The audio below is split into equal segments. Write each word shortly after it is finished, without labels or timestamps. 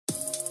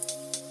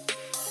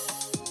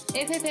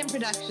FFM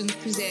Productions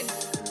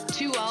presents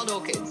Two Wild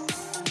Orchids.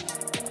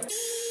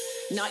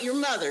 Not Your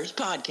Mother's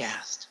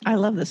Podcast. I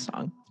love this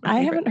song. I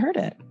haven't heard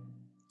it.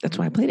 That's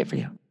why I played it for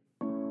you.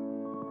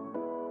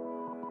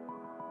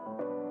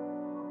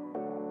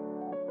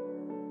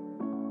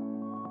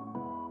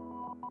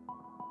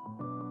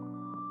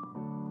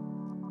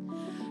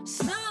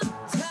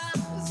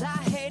 Sometimes I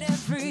hate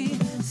every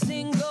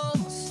single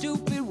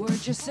stupid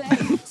word you say.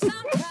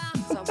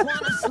 Sometimes I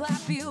want to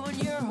slap you in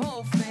your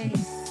whole face.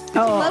 It's a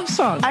love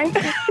song.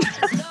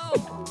 No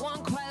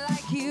one quite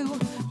like you.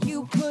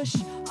 You push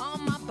all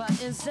my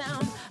buttons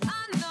down.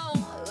 I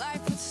know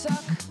life would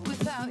suck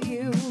without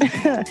you.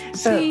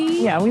 So,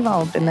 yeah, we've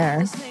all been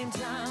there.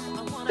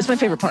 It's my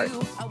favorite part. I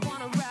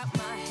want to wrap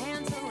my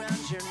hands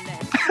around your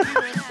neck.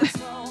 You're an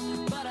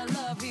asshole, but I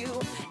love you.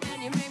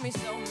 And you made me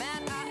so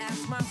mad, I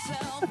ask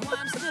myself why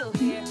I'm still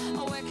here.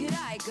 Or where could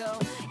I go?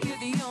 You're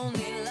the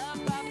only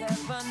love I've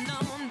ever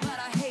known, but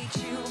I hate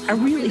you. I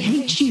really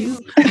hate you.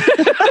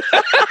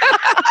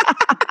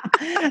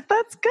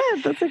 That's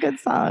good. That's a good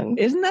song.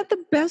 Isn't that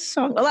the best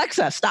song?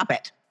 Alexa, stop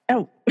it.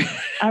 Oh,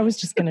 I was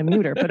just going to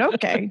mute her, but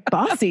okay.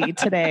 Bossy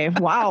today.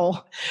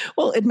 Wow.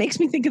 Well, it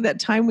makes me think of that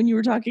time when you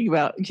were talking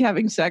about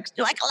having sex.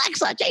 You're like,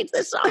 Alexa, change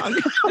this song.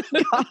 Oh,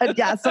 God,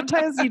 yeah.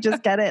 Sometimes you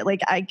just get it.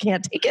 Like, I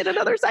can't take it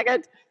another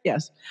second.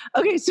 Yes.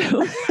 Okay,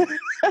 so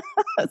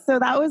So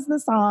that was the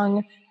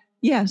song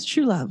yes,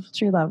 True Love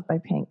True Love by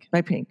Pink.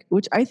 by Pink,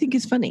 which I think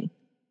is funny.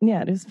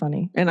 Yeah, it is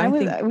funny. And I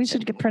think- we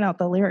should print out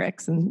the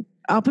lyrics and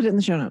I'll put it in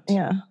the show notes.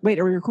 yeah. Wait,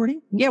 are we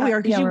recording? Yeah, we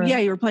are. Yeah,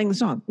 You were playing the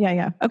song.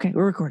 Yeah. Okay,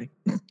 we're recording.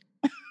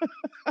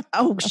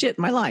 Oh, shit,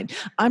 my line.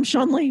 I'm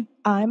Sean Lee,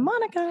 I'm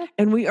Monica.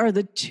 and we are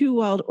the Two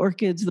Wild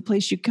Orchids, the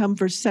place you come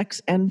for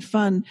sex and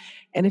fun.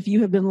 And if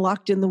you have been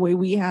locked in the way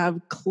we have,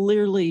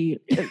 clearly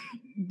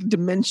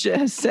dementia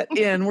has set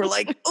in. We're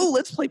like, oh,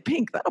 let's play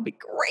Pink. That'll be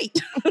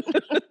great.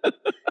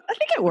 I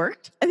think it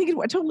worked. I think it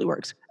totally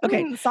works. Okay.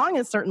 I mean, the song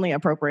is certainly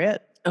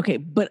appropriate. Okay,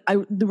 but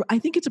I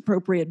think it's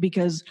appropriate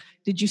because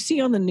did you see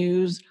on the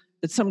news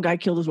that some guy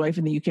killed his wife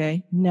in the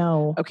UK?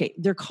 No. Okay,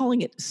 they're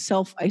calling it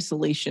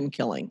self-isolation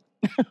killing.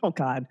 Oh,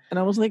 God. And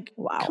I was like,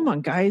 Wow. come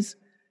on, guys.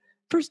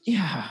 First,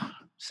 yeah.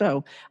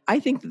 So I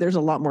think that there's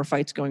a lot more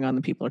fights going on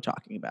than people are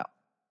talking about.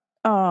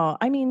 Oh,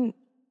 I mean,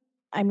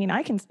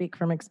 I can speak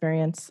from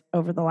experience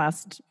over the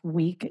last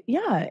week.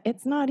 Yeah,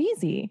 it's not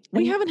easy.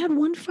 We And- haven't had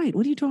one fight.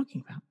 What are you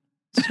talking about?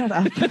 Shut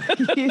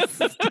up. You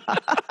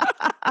stop.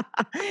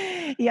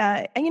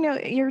 Yeah, and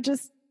you're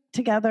just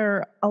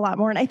together a lot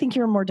more. And I think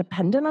you're more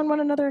dependent on one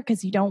another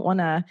because you don't want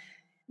to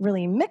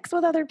really mix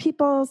with other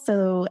people.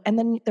 So, and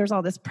then there's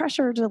all this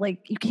pressure to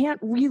you can't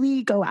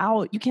really go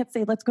out. You can't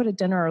say, let's go to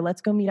dinner or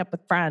let's go meet up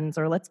with friends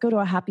or let's go to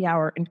a happy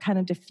hour and kind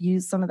of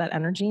diffuse some of that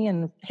energy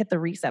and hit the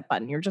reset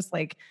button. You're just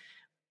like,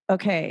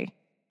 okay,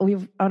 I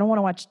don't want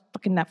to watch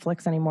fucking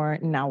Netflix anymore.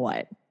 Now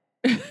what?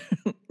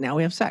 Now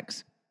we have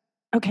sex.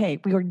 Okay,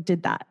 we already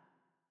did that.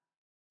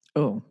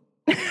 Oh.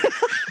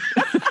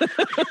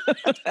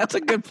 That's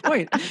a good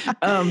point.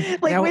 Now-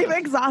 We've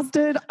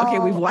exhausted. Okay,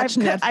 all- we've watched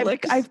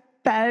Netflix. I've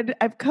fed.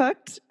 I've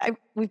cooked.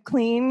 We've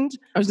cleaned.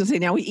 I was going to say,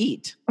 now we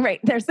eat. Right.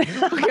 There's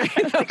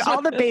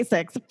all the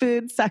basics: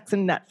 food, sex,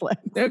 and Netflix.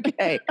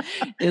 Okay.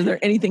 Is there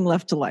anything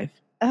left to life?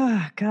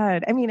 Oh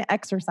God. I mean,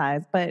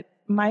 exercise, but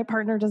my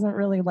partner doesn't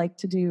really like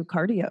to do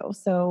cardio.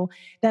 So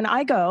then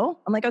I'm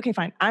like, okay,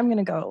 fine. I'm going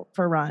to go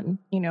for a run,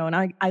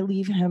 and I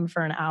leave him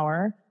for an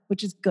hour,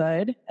 which is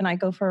good. And I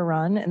go for a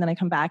run and then I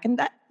come back and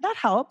that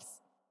helps.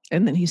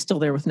 And then he's still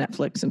there with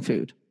Netflix and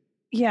food.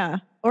 Yeah.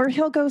 Or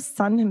he'll go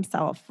sun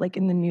himself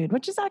in the nude,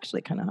 which is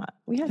actually kind of hot.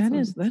 That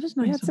is nice.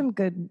 We had some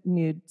good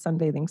nude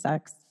sunbathing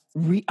sex.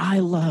 I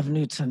love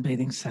nude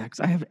sunbathing sex.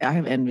 I have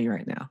envy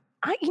right now.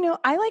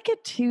 I like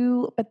it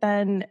too, but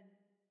then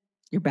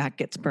Your back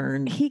gets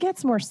burned. he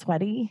gets more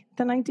sweaty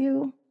than I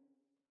do.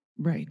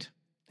 Right.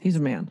 He's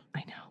a man. I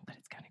know, but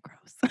it's kind of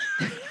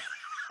gross.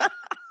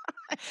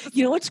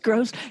 You know what's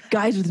gross?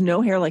 Guys with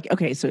no hair.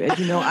 Okay, so as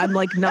you know, I'm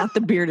not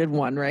the bearded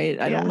one, right?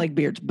 I don't like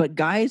beards. But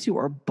guys who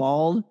are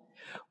bald,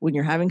 when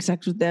you're having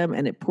sex with them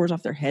and it pours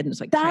off their head and it's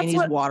like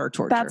Chinese water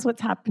torture. That's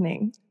what's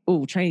happening.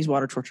 Oh, Chinese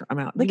water torture. I'm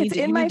out. It's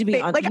in my face. You need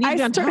to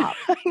be on top.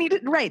 I need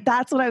it. Right.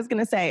 That's what I was going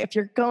to say. If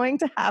you're going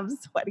to have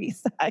sweaty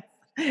sex,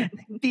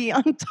 be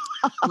on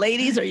top.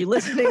 Ladies, are you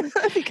listening?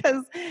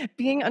 Because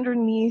being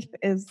underneath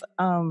is,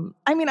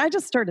 I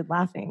just started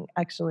laughing,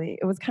 actually.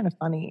 It was kind of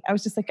funny. I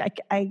was just like, I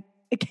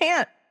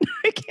can't.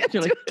 I can't.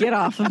 You're like, get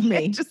off of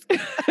me.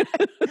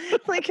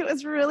 It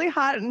was really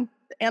hot and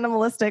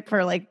animalistic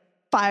for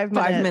 5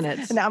 minutes. 5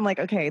 minutes. And now I'm like,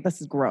 okay, this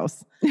is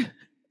gross.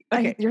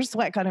 Okay. Your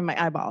sweat got in my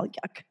eyeball.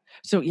 Yuck.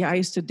 So yeah, I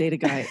used to date a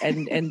guy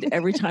and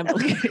every time,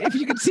 if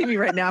you could see me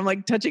right now,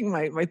 I'm touching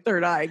my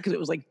third eye because it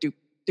was like, doop,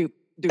 doop,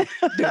 doop,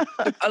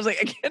 doop. I was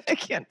like, I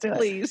can't do it.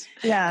 Please.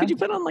 Yeah. Could you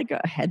put on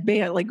a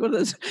headband?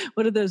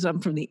 What are those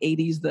from the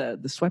 80s, the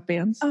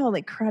sweatbands? Oh,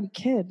 like Karate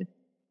Kid.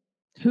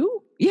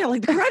 Who? Yeah,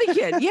 like the Karate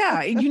Kid.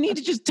 Yeah. You need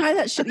to just tie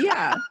that shit.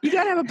 Yeah. You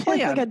got to have a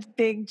plan. Like a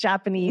big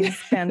Japanese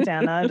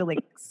bandana to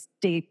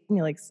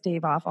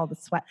stave off all the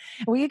sweat.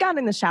 We got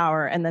in the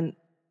shower and then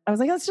I was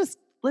like, let's just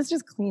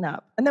just clean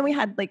up. And then we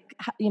had like,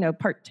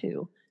 part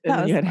 2. And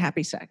then you had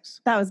happy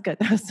sex. That was good.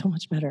 That was so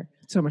much better.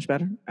 So much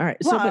better. All right.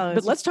 So, Well,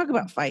 but let's talk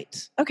about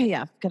fights. Okay.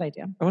 Yeah. Good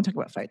idea. I want to talk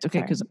about fights. Okay.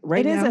 Sorry. Because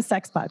right It now. is a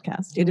sex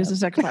podcast. It is a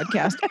sex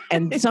podcast.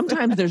 And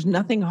sometimes there's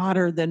nothing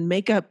hotter than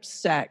makeup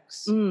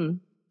sex,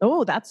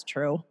 Oh, that's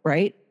true.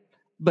 right?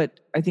 But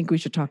I think we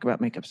should talk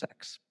about makeup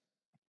sex.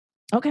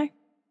 Okay.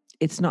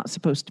 It's not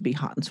supposed to be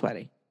hot and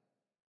sweaty.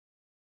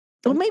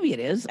 Well, maybe it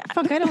is.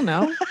 Fuck, I don't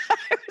know.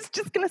 I was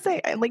just going to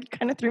say,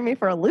 kind of threw me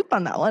for a loop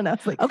on that one. I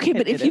was like, Okay,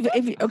 but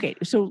okay,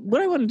 so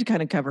what I wanted to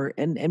kind of cover,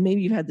 and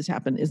maybe you've had this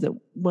happen, is that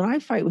when I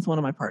fight with one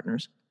of my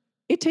partners,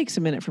 it takes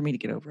a minute for me to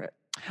get over it.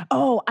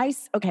 Oh,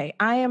 okay.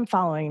 I am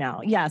following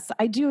now. Yes,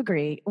 I do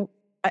agree.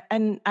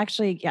 And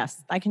actually,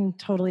 yes, I can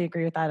totally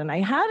agree with that. And I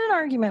had an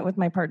argument with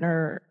my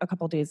partner a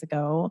couple days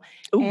ago.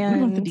 Oh, we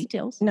want the And-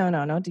 details.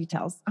 No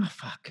details. Oh,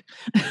 fuck.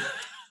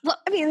 Well,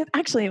 I mean,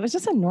 actually, it was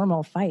just a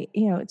normal fight.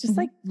 It's just Mhm.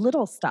 like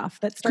little stuff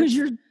that starts. Because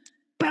you're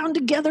bound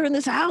together in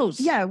this house.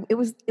 Yeah, it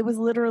was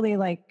literally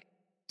like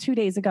 2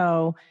 days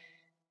ago.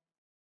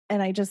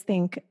 And I just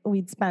think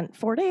we'd spent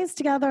 4 days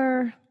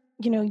together.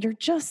 You're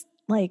just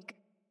like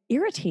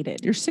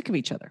irritated. You're sick of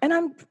each other.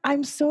 And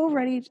I'm so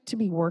ready to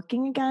be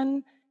working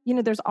again.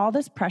 There's all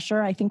this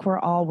pressure. I think we're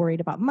all worried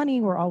about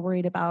money. We're all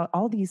worried about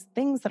all these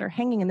things that are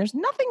hanging, and there's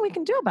nothing we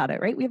can do about it,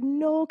 right? We have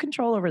no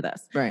control over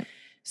this. Right.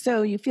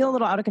 So you feel a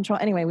little out of control.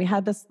 Anyway, we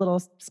had this little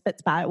spit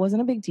spat. It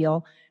wasn't a big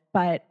deal,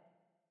 but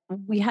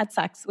we had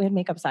sex. We had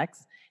makeup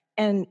sex.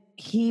 And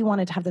he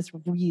wanted to have this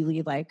really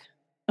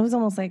it was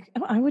almost like,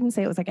 I wouldn't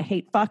say it was like a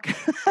hate fuck.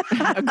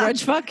 A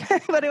grudge fuck?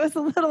 But it was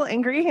a little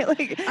angry.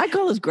 I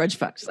call this grudge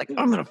fucks. It's like,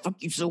 I'm going to fuck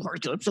you so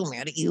hard till I'm so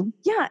mad at you.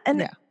 Yeah. And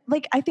Yeah.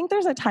 I think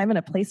there's a time and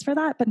a place for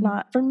that, but Mhm.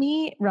 not for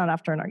me, right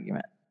after an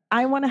argument.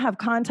 I want to have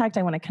contact.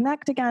 I want to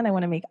connect again. I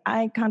want to make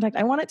eye contact.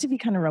 I want it to be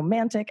kind of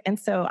romantic. And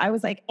so I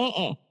was like,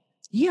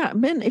 Yeah,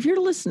 men, if you're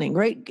listening,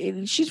 right?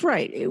 She's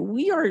right.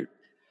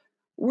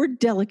 We're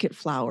delicate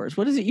flowers.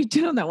 What is it you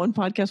did on that one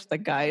podcast with that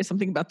guy?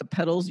 Something about the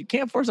petals. You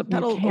can't force a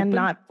petal. You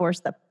cannot force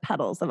the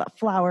petals of a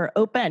flower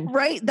open. Open.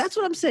 Right. That's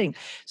what I'm saying.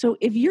 So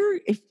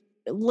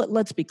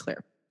let's be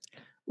clear.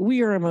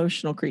 We are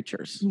emotional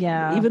creatures.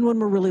 Yeah. Even when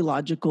we're really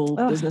logical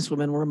Ugh.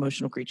 businesswomen, we're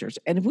emotional creatures.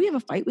 And if we have a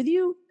fight with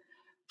you,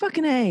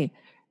 fucking A,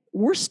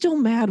 we're still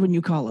mad when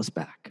you call us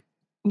back.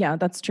 Yeah,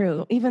 that's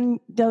true. Even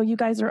though you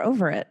guys are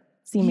over it,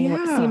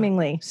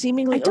 seemingly.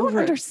 Seemingly I don't over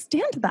it.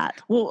 understand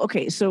that. Well,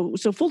 okay. So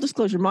full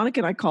disclosure, Monica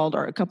and I called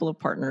a couple of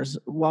partners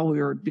while we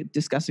were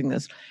discussing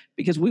this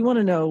because we want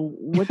to know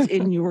what's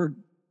in your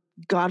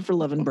God for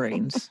loving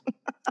brains.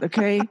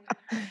 Okay.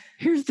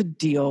 Here's the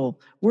deal.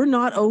 We're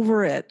not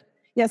over it.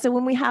 Yeah. So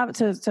when we have,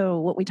 so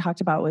what we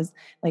talked about was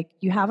like,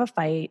 you have a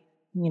fight,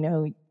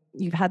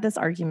 you've had this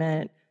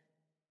argument,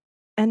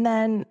 and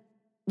then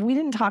we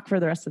didn't talk for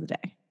the rest of the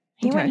day.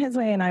 He Okay. went his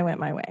way and I went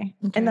my way.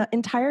 Okay. And the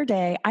entire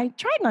day, I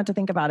tried not to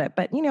think about it,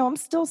 but I'm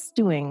still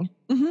stewing.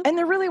 Mhm. And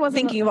there really wasn't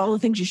Thinking of all the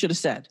things you should have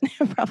said.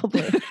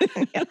 probably.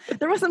 Yeah.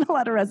 There wasn't a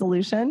lot of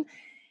resolution.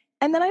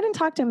 And then I didn't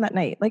talk to him that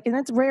night. And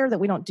it's rare that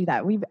we don't do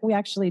that. We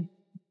actually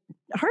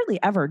hardly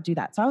ever do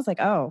that. So I was like,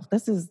 oh,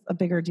 this is a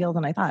bigger deal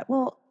than I thought.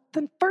 Well,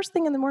 the first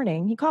thing in the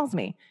morning, he calls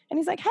me and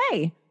he's like,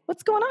 hey,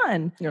 what's going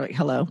on? You're like,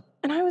 hello.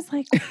 And I was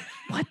like,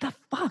 what the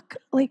fuck?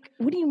 What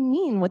do you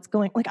mean what's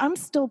going? I'm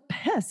still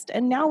pissed.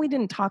 And now we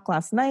didn't talk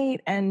last night.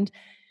 And,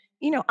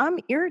 I'm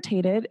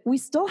irritated. We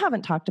still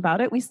haven't talked about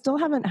it. We still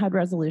haven't had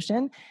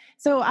resolution.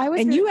 So I was.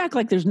 And you act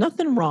like there's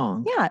nothing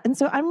wrong. Yeah. And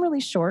so I'm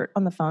really short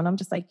on the phone. I'm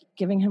just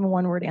giving him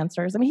 1-word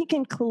answers. I mean, he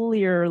can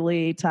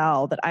clearly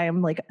tell that I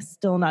am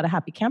still not a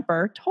happy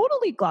camper,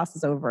 totally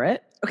glosses over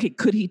it. Okay.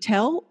 Could he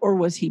tell or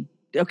was he?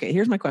 Okay.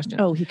 Here's my question.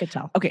 Oh, he could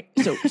tell. Okay,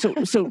 so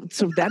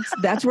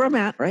that's where I'm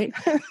at, right?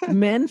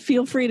 Men,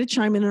 feel free to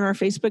chime in our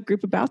Facebook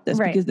group about this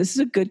Right. because this is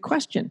a good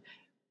question.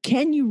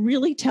 Can you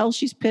really tell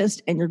she's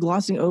pissed and you're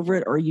glossing over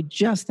it, or are you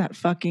just that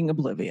fucking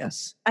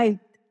oblivious? I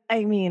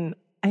mean,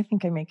 I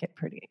think I make it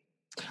pretty.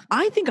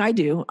 I think I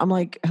do. I'm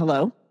like,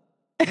 hello,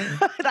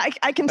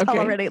 I can tell Okay.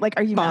 already.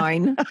 Are you mad?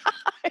 fine.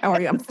 How are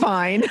you? I'm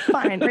fine.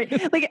 Fine.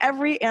 Right.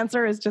 Every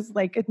answer is just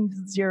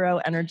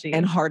 0 energy.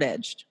 And hard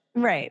edged.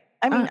 right.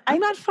 I mean, I'm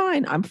not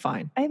fine. I'm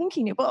fine. I think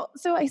he knew. Well,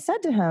 so I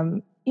said to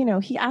him,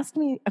 he asked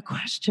me a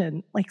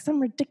question, some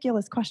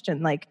ridiculous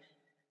question,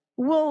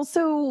 well,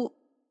 so,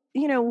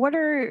 what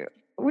are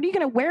you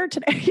going to wear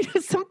today?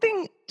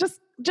 Something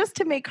just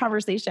to make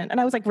conversation. And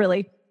I was like,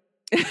 really?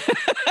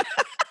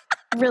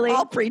 Really?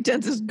 All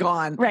pretense is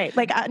gone. Right.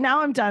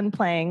 Now I'm done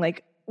playing.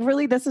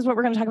 Really, this is what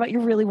we're going to talk about. You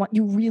really want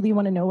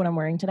to know what I'm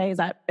wearing today? Is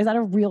that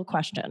a real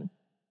question?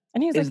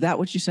 And he was Is like, that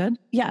what you said?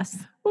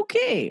 yes.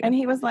 Okay. And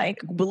he was like,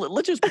 But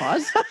let's just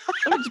pause.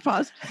 Let me just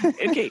pause.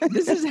 Okay,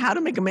 this is how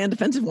to make a man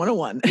defensive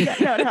 101.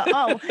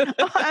 no.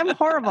 Oh, I'm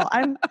horrible.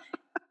 I'm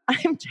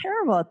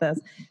terrible at this.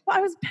 Well,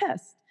 I was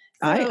pissed.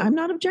 So, I'm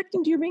not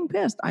objecting to your being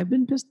pissed. I've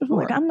been pissed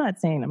before. I'm not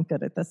saying I'm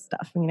good at this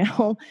stuff,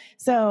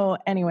 So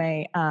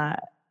anyway,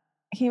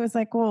 he was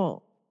like,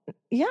 well,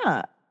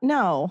 yeah,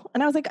 no.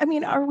 And I was like, I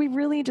mean, are we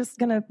really just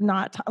going to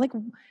not talk?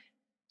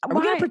 Are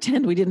we going to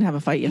pretend we didn't have a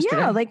fight yesterday?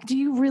 Yeah, like, do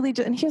you really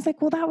do? And he was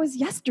like, well, that was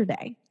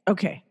yesterday.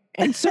 Okay.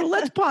 And so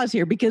let's pause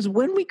here because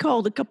when we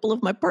called a couple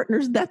of my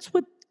partners, that's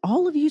what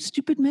all of you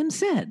stupid men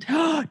said.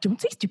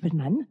 Don't say stupid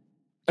men.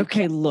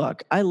 Okay,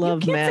 look, I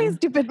love You can't men. say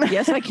stupid men.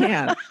 Yes, I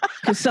can.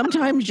 Because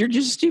sometimes you're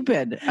just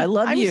stupid. I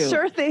love you.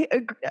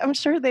 I'm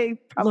sure they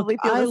probably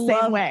feel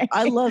the same way.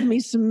 I love me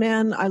some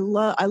men. I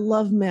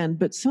love men.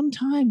 But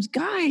sometimes,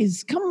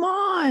 guys, come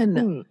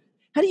on.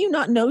 How do you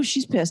not know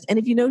she's pissed? And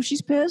if you know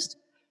she's pissed,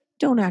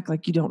 don't act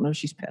like you don't know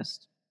she's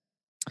pissed.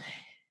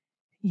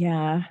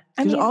 Yeah.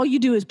 Because all you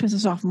do is piss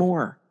us off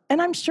more.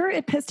 And I'm sure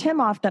it pissed him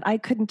off that I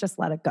couldn't just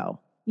let it go.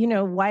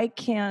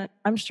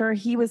 I'm sure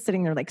he was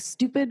sitting there like,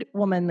 stupid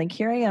woman, like,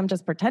 here I am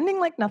just pretending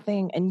like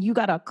nothing. And you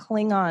got to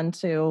cling on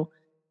to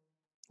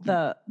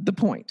the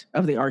point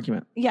of the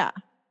argument. Yeah.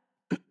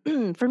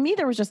 For me,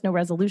 there was just no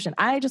resolution.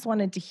 I just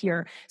wanted to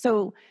hear.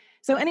 So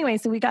anyway,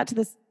 we got to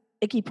this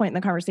icky point in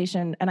the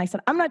conversation and I said,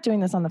 I'm not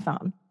doing this on the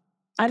phone.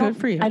 Good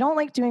for you. I don't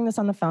like doing this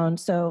on the phone.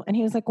 And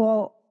he was like,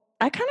 well,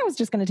 I kind of was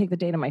just going to take the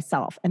day to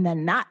myself. And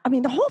then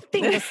the whole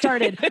thing just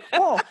started,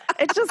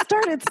 it just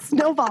started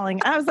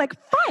snowballing. I was like,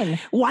 fine.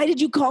 Why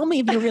did you call me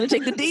if you were going to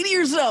take the day to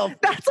yourself?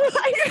 That's what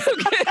I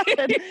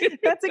said.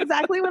 That's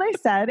exactly what I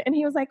said. And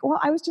he was like, well,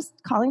 I was just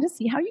calling to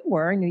see how you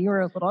were. I knew you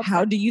were a little upset.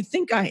 How do you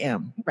think I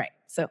am? Right.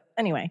 So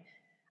anyway,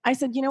 I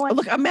said, you know what?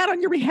 Look, I'm mad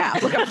on your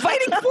behalf. Look, I'm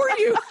fighting for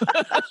you.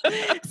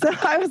 So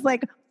I was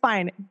like,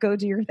 fine, go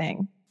do your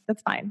thing.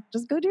 That's fine.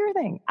 Just go do your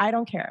thing. I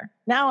don't care.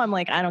 Now I'm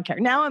like, I don't care.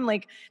 Now I'm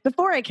like,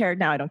 before I cared,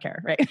 now I don't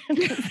care. Right.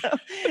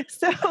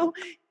 so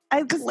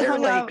I just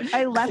hung up.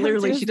 I let him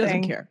do his she doesn't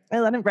thing. care. I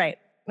let him, right.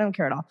 I don't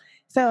care at all.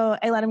 So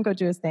I let him go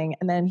do his thing.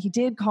 And then he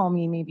did call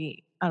me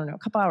maybe, I don't know, a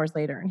couple hours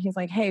later. And he's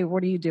like, hey,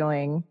 what are you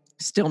doing?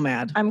 Still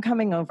mad. I'm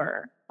coming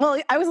over. Well,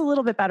 I was a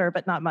little bit better,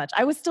 but not much.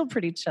 I was still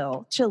pretty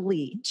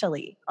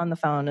chilly on the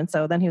phone. And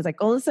so then he was like,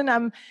 oh, listen,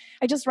 I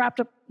just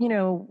wrapped up,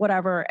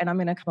 whatever, and I'm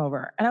going to come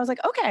over. And I was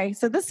like, okay.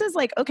 So this is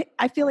like, okay,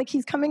 I feel like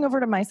he's coming over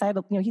to my side.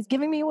 He's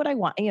giving me what I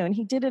want, and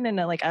he did it in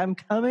a, like, I'm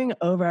coming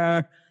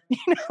over,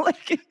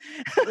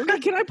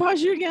 Can I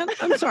pause you again?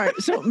 I'm sorry.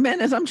 So men,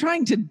 as I'm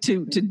trying to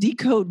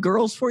decode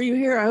girls for you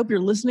here, I hope you're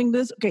listening to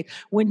this. Okay.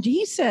 When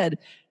he said,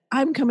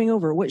 I'm coming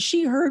over, what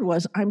she heard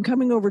was, I'm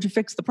coming over to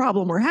fix the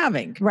problem we're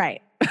having.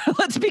 Right.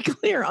 Let's be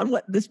clear on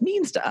what this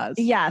means to us.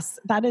 Yes,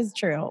 that is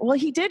true. Well,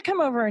 he did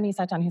come over and he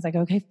sat down. He's like,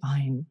 okay,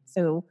 fine.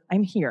 So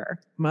I'm here.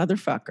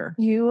 Motherfucker.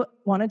 You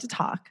wanted to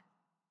talk.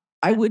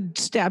 I would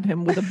stab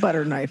him with a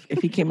butter knife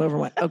if he came over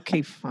and went,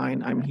 okay,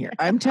 fine, I'm here.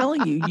 I'm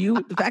telling you,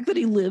 the fact that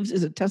he lives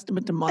is a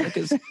testament to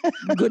Monica's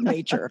good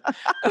nature.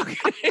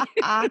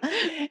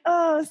 Okay.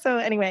 So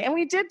anyway, and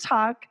we did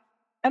talk.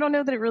 I don't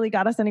know that it really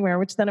got us anywhere,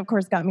 which then, of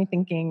course, got me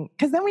thinking,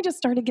 because then we just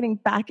started getting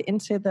back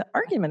into the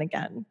argument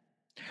again.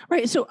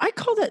 Right. So I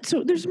call that,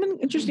 so there's been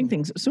interesting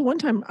things. So one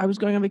time I was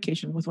going on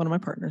vacation with one of my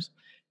partners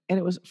and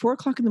it was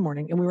 4:00 in the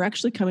morning and we were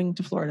actually coming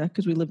to Florida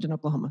because we lived in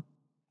Oklahoma.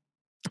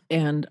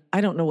 And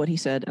I don't know what he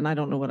said and I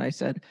don't know what I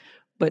said,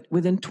 but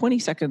within 20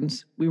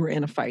 seconds we were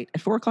in a fight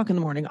at 4:00 in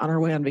the morning on our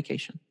way on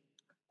vacation.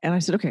 And I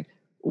said, okay,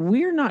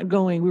 we were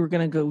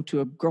going to go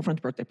to a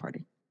girlfriend's birthday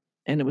party.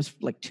 And it was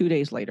like 2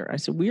 days later. I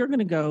said, we are going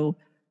to go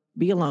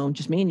be alone,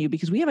 just me and you,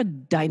 because we have a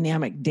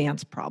dynamic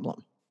dance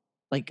problem.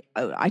 Like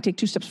I take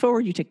 2 steps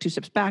forward, you take 2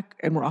 steps back,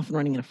 and we're off and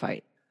running in a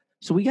fight.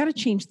 So we got to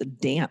change the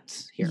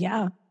dance here.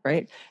 Yeah.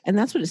 Right. And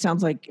that's what it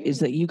sounds like, is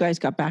that you guys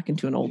got back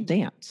into an old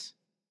dance.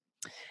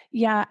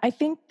 Yeah. I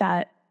think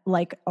that,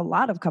 like a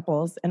lot of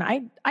couples, and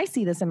I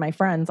see this in my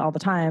friends all the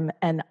time,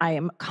 and I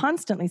am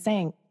constantly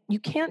saying, you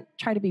can't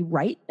try to be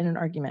right in an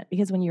argument,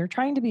 because when you're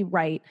trying to be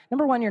right,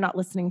 number one, you're not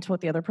listening to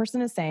what the other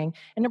person is saying.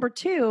 And number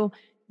two,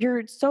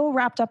 you're so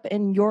wrapped up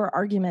in your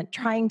argument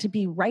trying to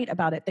be right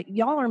about it that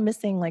y'all are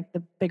missing like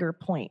the bigger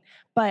point.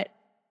 But,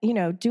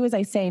 do as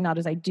I say, not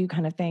as I do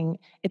kind of thing.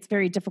 It's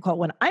very difficult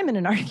when I'm in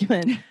an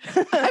argument.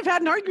 I've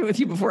had an argument with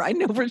you before. I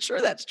know for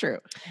sure that's true.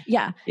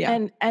 Yeah.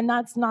 And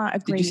that's not a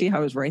great... Did you see how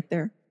I was right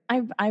there?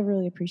 I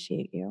really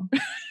appreciate you.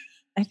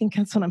 I think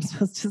that's what I'm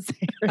supposed to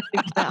say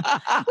right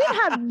now.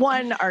 We've had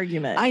one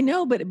argument. I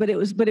know, but it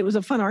was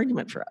a fun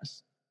argument for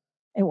us.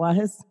 It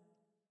was?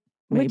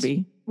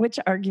 Maybe. Which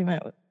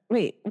argument?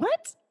 Wait,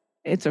 what?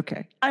 It's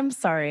okay. I'm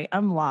sorry.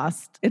 I'm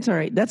lost. It's all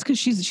right. That's because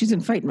she's in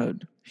fight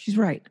mode. She's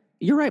right.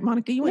 You're right,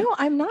 Monica. You win. No,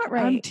 I'm not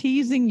right. I'm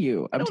teasing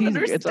you. I'm teasing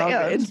you. It's all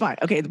good. It's fine.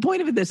 Okay. The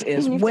point of this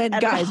is when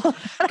guys,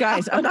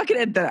 I'm not going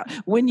to edit that out.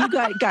 When you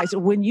guys,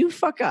 when you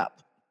fuck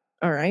up,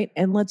 all right.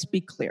 And let's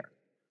be clear.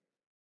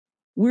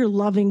 We're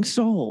loving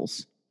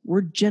souls.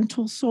 We're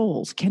gentle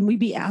souls. Can we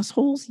be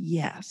assholes?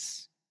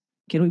 Yes.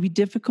 Can we be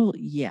difficult?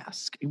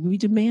 Yes. Can we be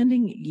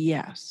demanding?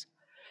 Yes.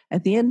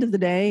 At the end of the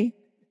day,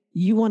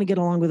 you want to get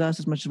along with us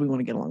as much as we want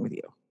to get along with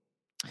you.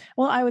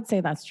 Well, I would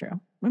say that's true.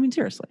 I mean,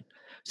 seriously.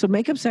 So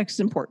makeup sex is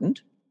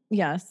important.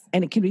 Yes.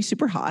 And it can be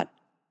super hot,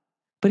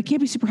 but it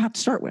can't be super hot to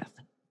start with.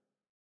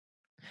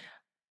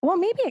 Well,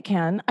 maybe it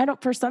can.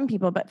 For some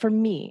people, but for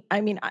me,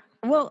 I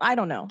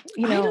don't know.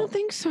 I don't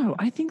think so.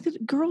 I think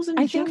that girls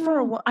in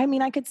general...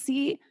 I could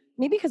see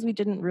maybe because we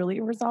didn't really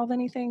resolve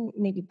anything,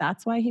 maybe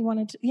that's why he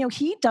wanted to,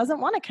 he doesn't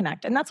want to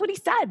connect. And that's what he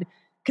said,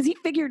 because he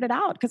figured it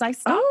out, because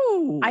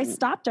I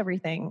stopped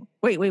everything.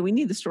 Wait, we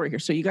need the story here.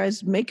 So you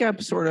guys make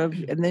up sort of,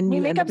 and then We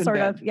you make end up in sort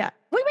bed. of, yeah.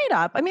 We made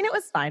up. I mean, it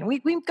was fine. We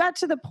got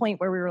to the point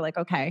where we were like,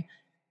 okay,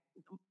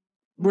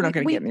 We're not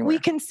going to get anywhere. We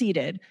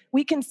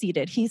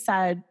conceded. He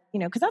said,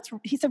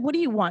 he said, what do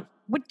you want?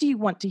 What do you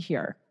want to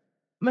hear?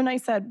 And I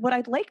said, what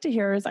I'd like to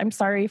hear is, I'm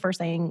sorry for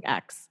saying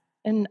X.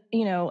 And,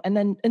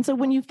 and so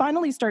when you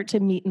finally start to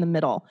meet in the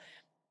middle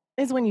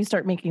is when you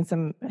start making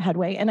some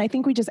headway. And I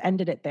think we just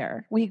ended it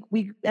there.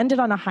 We ended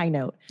on a high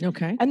note.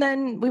 Okay. And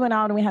then we went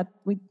out and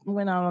we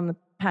went out on the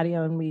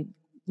patio and we,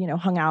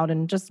 hung out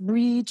and just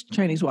reached.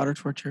 Chinese water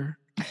torture.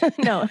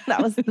 No,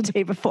 that was the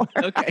day before.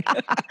 Okay.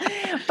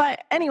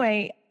 But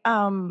anyway,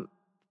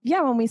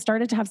 when we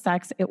started to have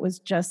sex, it was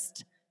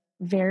just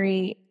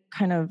very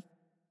kind of,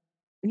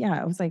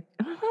 it was like,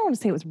 I don't want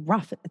to say it was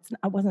rough. It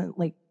wasn't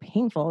like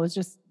painful. It was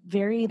just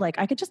very like,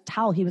 I could just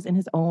tell he was in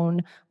his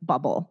own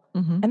bubble.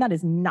 Mm-hmm. And that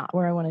is not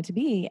where I wanted to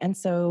be. And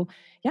so,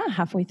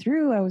 halfway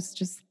through, I was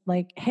just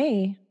like,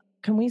 hey,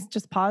 can we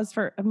just pause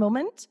for a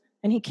moment?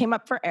 And he came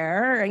up for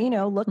air,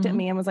 looked at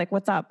me and was like,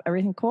 what's up?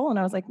 Everything cool? And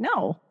I was like,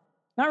 no,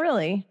 not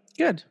really.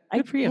 Good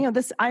for you.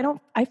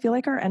 I feel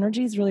like our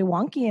energy is really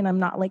wonky and I'm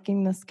not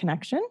liking this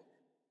connection.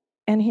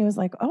 And he was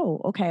like,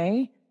 oh,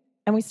 okay.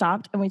 And we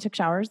stopped and we took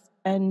showers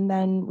and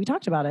then we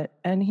talked about it.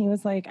 And he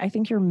was like, I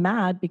think you're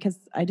mad because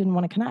I didn't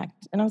want to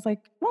connect. And I was like,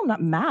 well, I'm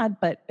not mad,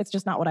 but it's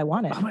just not what I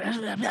wanted.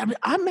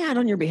 I'm mad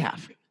on your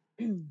behalf.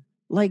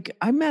 Like,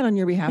 I'm mad on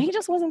your behalf. He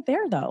just wasn't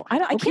there though.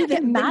 I can't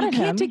get mad at him.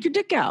 You can't take your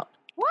dick out.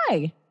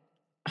 Why?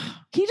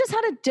 He just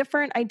had a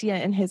different idea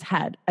in his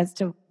head as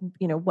to,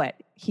 what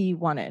he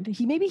wanted.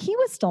 Maybe he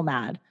was still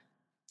mad.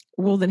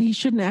 Well, then he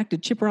shouldn't have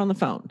acted chipper on the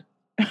phone.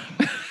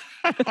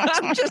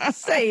 I'm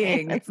just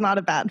saying. It's not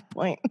a bad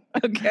point.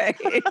 Okay.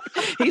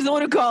 He's the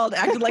one who called,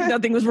 acted like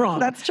nothing was wrong.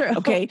 That's true.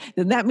 Okay.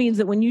 Then that means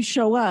that when you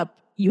show up,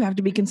 you have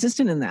to be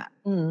consistent in that.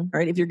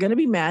 Right? If you're going to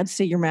be mad,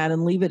 say you're mad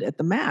and leave it at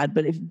the mad.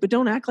 But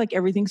don't act like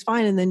everything's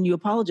fine and then you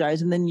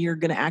apologize and then you're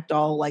going to act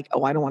all like,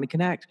 oh, I don't want to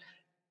connect.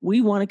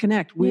 We want to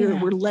connect. We're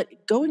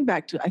going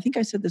back to, I think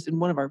I said this in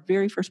one of our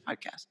very first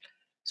podcasts.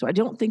 So I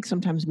don't think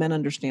sometimes men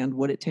understand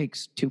what it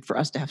takes for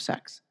us to have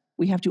sex.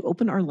 We have to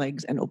open our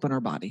legs and open our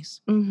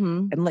bodies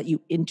and let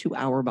you into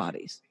our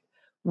bodies,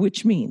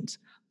 which means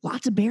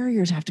lots of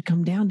barriers have to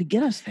come down to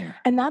get us there.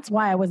 And that's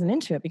why I wasn't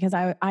into it, because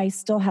I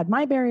still had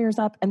my barriers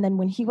up. And then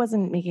when he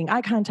wasn't making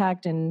eye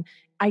contact and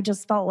I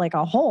just felt like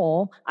a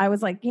hole, I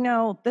was like,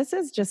 this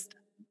is just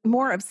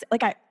more of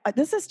like,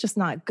 this is just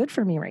not good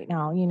for me right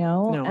now,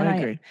 No, and I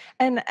agree.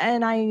 And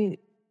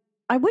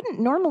I wouldn't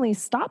normally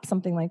stop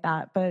something like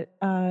that, but,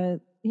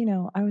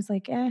 I was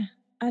like, I'm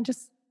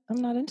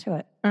not into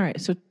it. All right.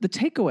 So the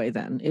takeaway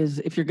then is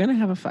if you're going to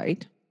have a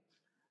fight,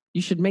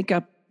 you should make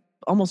up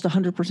almost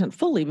 100%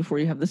 fully before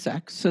you have the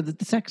sex so that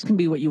the sex can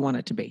be what you want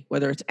it to be,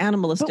 whether it's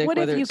animalistic. But what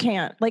if you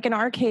can't? Like in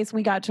our case,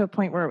 we got to a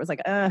point where it was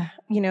like, I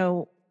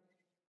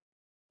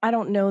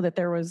don't know that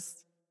there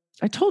was.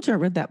 I told you I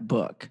read that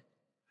book,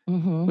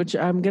 which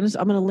I'm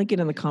gonna link it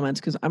in the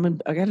comments because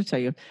I got to tell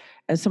you,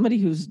 as somebody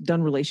who's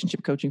done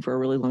relationship coaching for a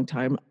really long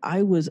time,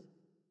 I was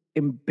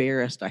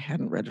embarrassed I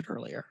hadn't read it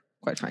earlier.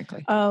 Quite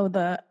frankly. Oh,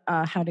 the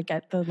How to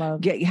Get the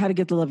Love. How to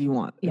Get the Love You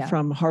Want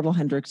from Harville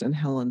Hendrix and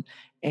Helen.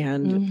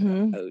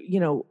 And,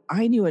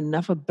 I knew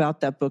enough about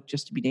that book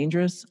just to be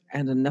dangerous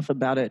and enough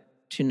about it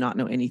to not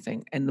know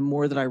anything. And the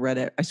more that I read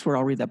it, I swear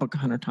I'll read that book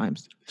 100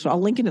 times. So I'll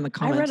link it in the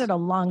comments. I read it a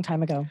long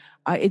time ago.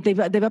 They've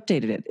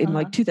updated it in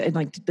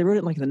they wrote it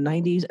in like the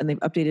 90s and they've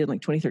updated it in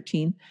like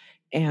 2013.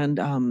 And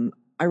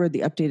I read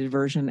the updated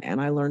version and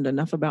I learned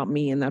enough about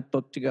me in that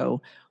book to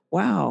go,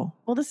 wow.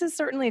 Well, this is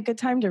certainly a good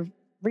time to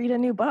read a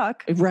new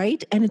book.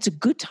 Right? And it's a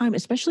good time,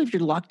 especially if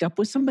you're locked up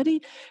with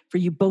somebody, for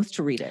you both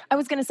to read it. I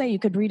was going to say you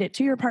could read it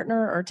to your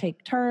partner or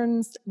take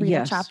turns, read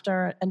a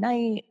chapter a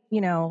night.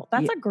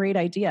 That's a great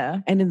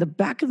idea. And in the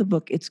back of the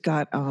book, it's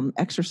got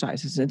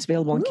exercises. And it's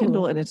available on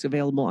Kindle and it's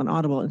available on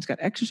Audible. And it's got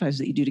exercises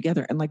that you do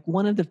together. And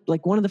one of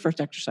the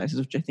first exercises,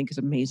 which I think is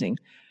amazing,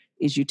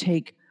 is you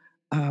take,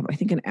 I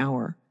think, an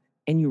hour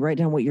and you write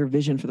down what your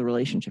vision for the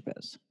relationship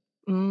is.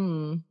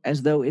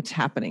 As though it's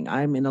happening.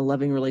 I'm in a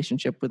loving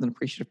relationship with an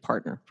appreciative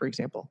partner, for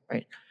example,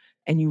 right?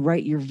 And you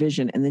write your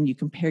vision and then you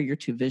compare your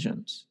two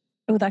visions.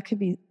 Oh, that could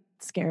be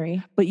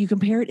scary. But you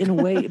compare it in a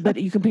way, but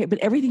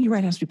everything you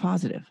write has to be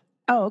positive.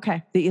 Oh,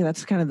 okay.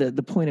 That's kind of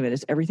the point of it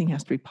is everything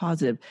has to be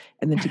positive.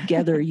 And then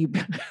together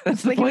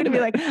that's the point of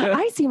it. Like,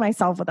 I see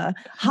myself with a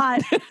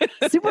hot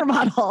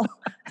supermodel.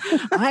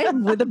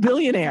 I'm with a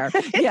billionaire.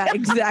 Yeah,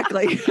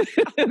 exactly.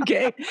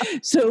 Okay.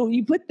 So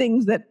you put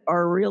things that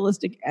are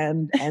realistic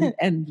and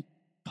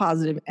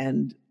positive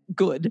and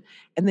good,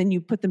 and then you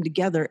put them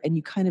together and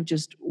you kind of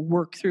just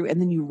work through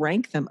and then you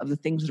rank them of the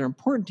things that are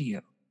important to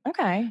you.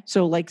 Okay.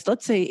 So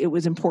let's say it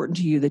was important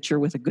to you that you're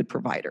with a good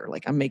provider.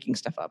 Like I'm making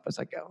stuff up as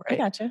I go, right? I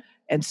gotcha.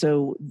 And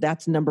so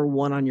that's number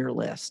one on your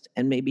list.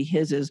 And maybe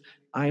his is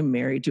I'm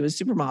married to a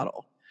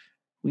supermodel.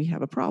 we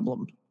have a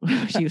problem,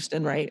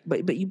 Houston, right?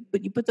 But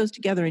you put those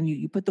together and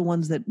you put the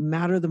ones that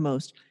matter the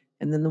most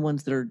and then the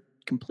ones that are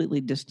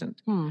completely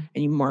distant and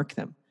you mark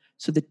them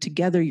so that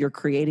together you're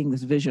creating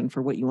this vision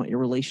for what you want your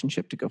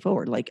relationship to go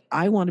forward. Like,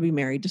 I want to be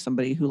married to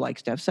somebody who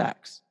likes to have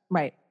sex.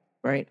 Right.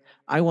 Right.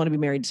 I want to be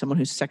married to someone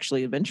who's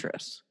sexually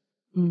adventurous.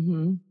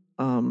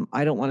 Mm-hmm.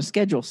 I don't want to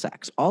schedule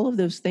sex. All of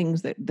those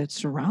things that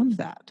surround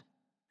that.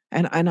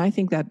 And I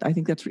think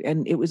that's,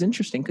 and it was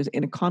interesting because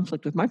in a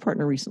conflict with my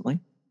partner recently,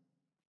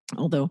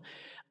 although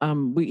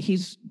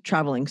he's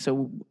traveling,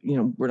 so,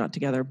 we're not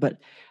together, but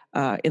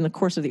in the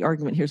course of the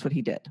argument, here's what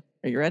he did.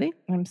 Are you ready?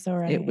 I'm so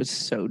ready. It was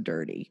so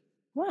dirty.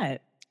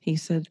 What? He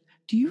said,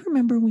 "Do you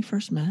remember when we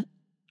first met?"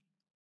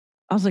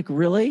 I was like,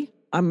 "Really?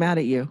 I'm mad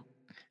at you."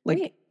 Like,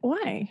 wait,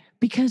 why?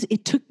 Because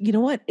it took, you know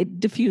what? It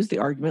diffused the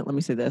argument. Let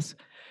me say this.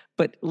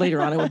 But later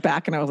on, I went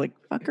back and I was like,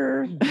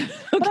 "Fucker." Okay.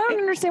 But I don't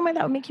understand why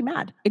that would make you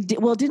mad. It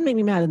didn't make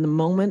me mad in the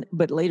moment,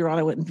 but later on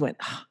I went,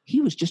 oh,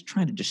 he was just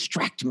trying to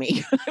distract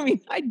me. I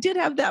mean, I did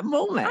have that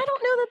moment. I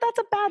don't know that that's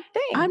a bad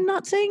thing. I'm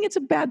not saying it's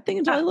a bad thing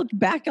until I looked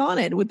back on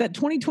it with that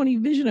 2020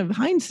 vision of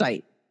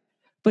hindsight.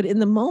 But in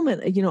the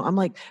moment, I'm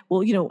like,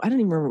 well, I don't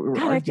even remember what we were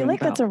arguing I feel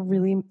like about. that's a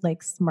really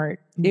smart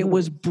move. It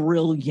was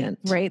brilliant.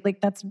 Right?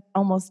 Like that's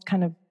almost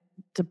kind of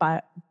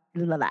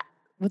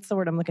what's the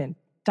word I'm looking?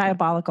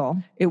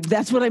 Diabolical.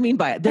 That's what I mean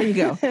by it. There you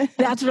go.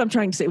 That's what I'm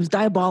trying to say. It was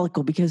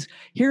diabolical because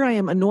here I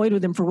am annoyed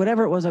with him for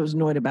whatever it was I was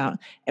annoyed about.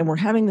 And we're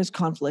having this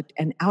conflict.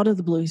 And out of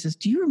the blue, he says,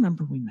 "Do you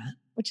remember we met?"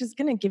 Which is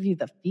going to give you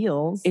the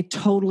feels. It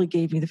totally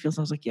gave me the feels.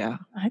 I was like, yeah.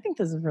 I think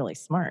this is really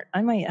smart.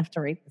 I might have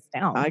to write this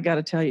down. I got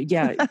to tell you.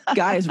 Yeah.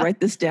 Guys,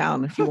 write this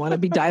down if you want to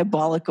be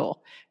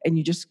diabolical. And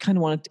you just kind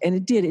of want to, and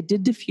it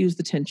did diffuse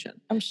the tension.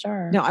 I'm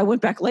sure. Now, I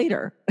went back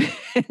later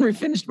and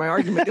refinished my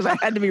argument because I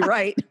had to be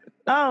right.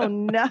 Oh,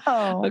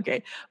 no.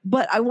 Okay.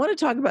 But I want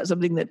to talk about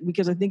something that,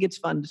 because I think it's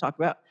fun to talk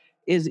about,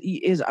 is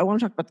I want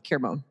to talk about the care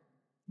bone.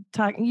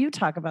 You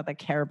talk about the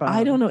care bone.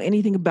 I don't know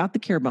anything about the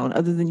care bone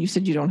other than you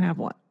said you don't have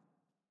one.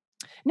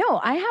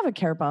 No, I have a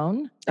care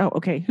bone. Oh,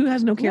 okay. Who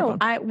has no care bone?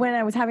 When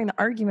I was having the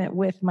argument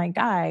with my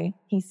guy,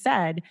 he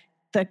said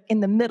that in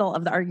the middle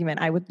of the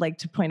argument, I would like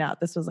to point out,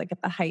 this was like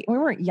at the height. We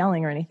weren't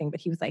yelling or anything,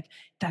 but he was like,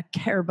 "The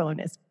care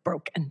bone is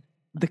broken."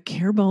 The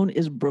care bone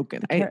is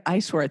broken. I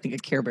swear I think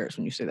of Care Bears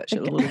when you say that shit.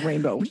 A little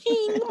rainbow.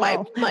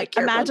 my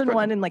care Imagine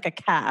one in like a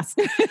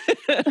cast.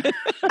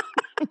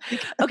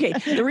 Okay.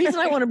 The reason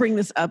I want to bring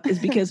this up is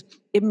because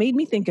it made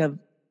me think of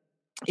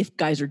if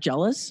guys are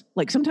jealous.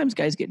 Like sometimes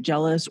guys get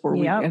jealous or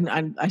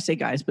I say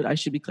guys, but I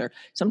should be clear.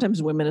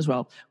 Sometimes women as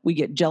well. We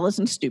get jealous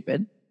and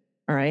stupid.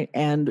 All right.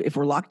 And if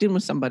we're locked in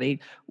with somebody,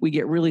 we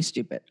get really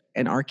stupid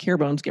and our care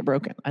bones get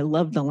broken. I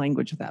love the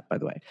language of that, by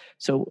the way.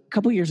 So a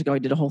couple of years ago, I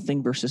did a whole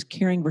thing versus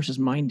caring versus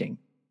minding.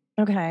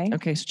 Okay.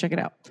 Okay. So check it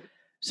out.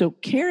 So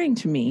caring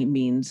to me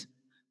means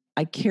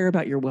I care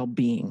about your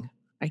well-being.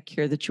 I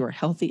care that you are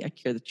healthy. I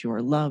care that you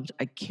are loved.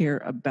 I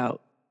care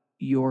about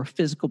your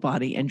physical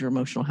body and your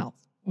emotional health.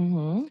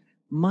 Mm-hmm.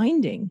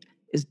 Minding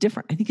is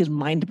different. I think his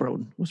mind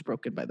was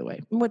broken, by the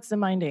way. What's the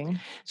minding?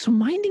 So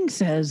minding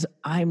says,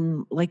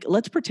 I'm like,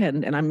 let's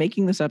pretend, and I'm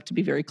making this up to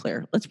be very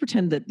clear. Let's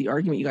pretend that the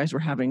argument you guys were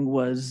having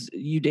was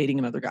you dating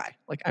another guy.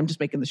 Like, I'm just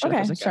making the shit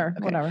up. Okay, sure,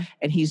 whatever.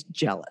 And he's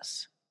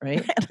jealous,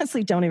 right? I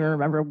honestly don't even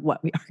remember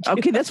what we argued.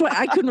 Okay, that's why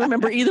I couldn't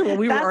remember either what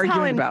we were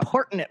arguing about. That's how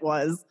important it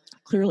was.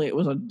 Clearly, it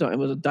was a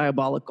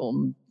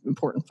diabolical,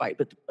 important fight.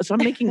 But so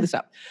I'm making this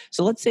up.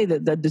 So let's say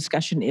that the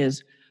discussion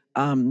is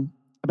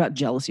about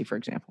jealousy, for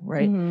example,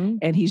 right? Mm-hmm.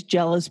 And he's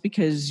jealous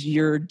because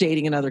you're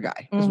dating another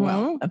guy as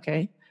well.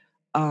 Okay.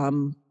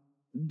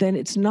 Then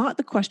it's not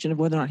the question of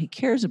whether or not he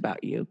cares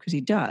about you, because he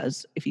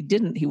does. If he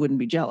didn't, he wouldn't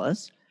be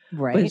jealous.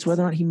 Right. But it's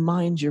whether or not he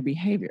minds your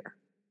behavior.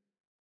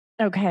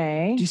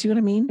 Okay. Do you see what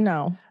I mean?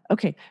 No.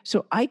 Okay.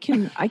 So I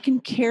can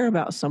care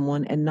about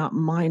someone and not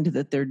mind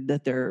that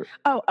they're.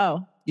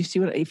 Oh. You see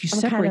what? If you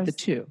separate the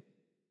two,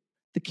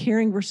 the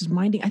caring versus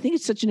minding, I think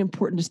it's such an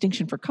important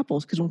distinction for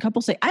couples, because when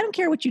couples say, "I don't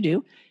care what you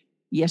do,"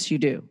 yes, you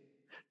do.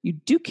 You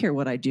do care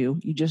what I do.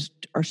 You just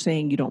are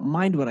saying you don't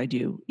mind what I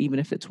do, even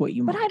if it's what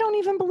you mind. But I don't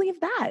even believe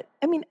that.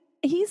 I mean,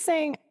 he's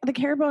saying the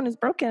care bone is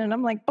broken, and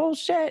I'm like,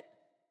 bullshit.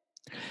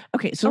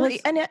 Okay, so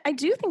and I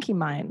do think he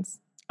minds.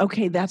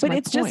 Okay, that's but my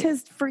it's point. just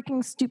his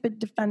freaking stupid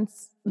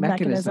defense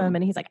mechanism,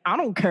 and he's like, "I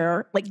don't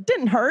care. Like,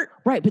 didn't hurt."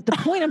 Right, but the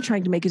point I'm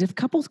trying to make is if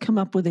couples come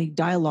up with a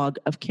dialogue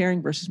of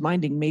caring versus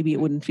minding, maybe it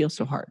wouldn't feel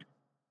so hard.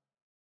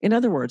 In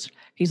other words,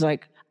 he's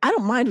like, "I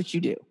don't mind what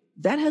you do."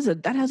 That has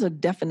a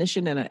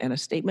definition and a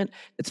statement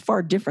that's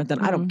far different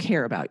than "I don't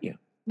care about you."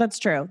 That's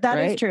true. That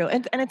is true,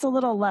 and it's a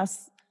little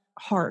less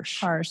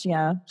harsh.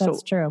 Yeah,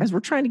 that's true. As we're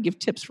trying to give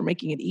tips for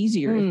making it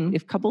easier,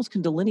 if couples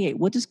can delineate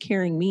what does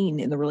caring mean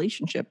in the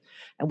relationship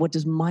and what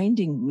does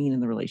minding mean in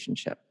the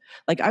relationship.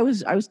 Like I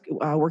was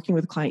working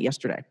with a client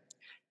yesterday,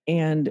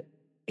 and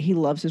he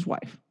loves his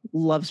wife,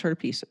 loves her to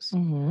pieces,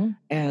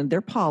 and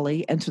they're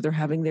poly, and so they're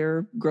having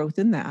their growth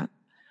in that.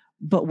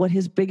 But what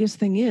his biggest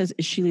thing is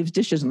she leaves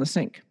dishes in the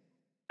sink.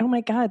 Oh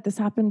my God, this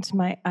happened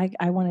to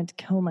I wanted to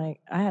kill I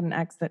had an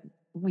ex that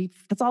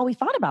that's all we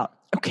thought about.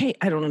 Okay.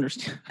 I don't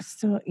understand.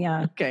 So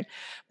yeah. Okay.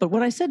 But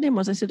what I said to him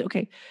was, I said,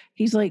 okay,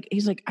 he's like,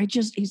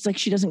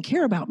 she doesn't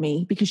care about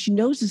me because she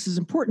knows this is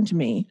important to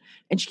me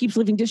and she keeps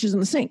leaving dishes in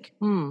the sink.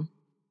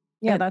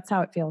 Yeah, that's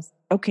how it feels.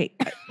 Okay.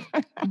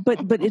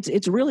 but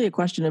it's really a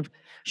question of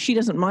she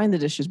doesn't mind the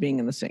dishes being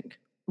in the sink.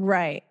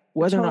 Right.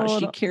 Whether or not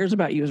she cares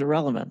about you is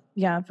irrelevant.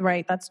 Yeah,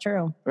 right. That's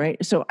true.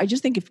 Right. So I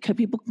just think if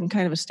people can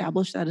kind of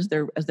establish that as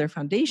their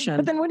foundation.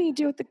 But then what do you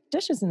do with the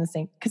dishes in the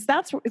sink? Because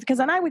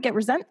then I would get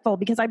resentful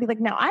because I'd be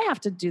like, now I have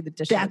to do the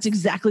dishes. That's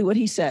exactly what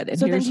he said. And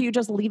so then do you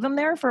just leave them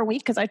there for a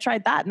week? Because I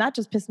tried that and that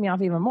just pissed me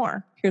off even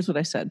more. Here's what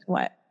I said.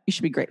 What? You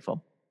should be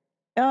grateful.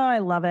 Oh, I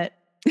love it.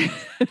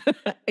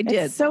 I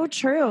did. It's so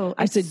true.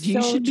 I said,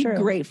 you should be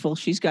grateful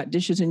she's got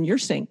dishes in your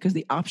sink because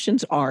the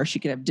options are she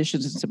could have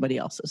dishes in somebody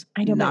else's.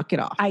 I know. Knock it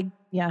off.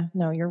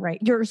 No, you're right.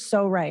 You're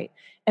so right.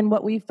 And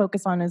what we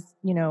focus on is,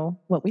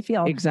 what we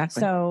feel. Exactly.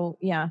 So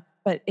yeah,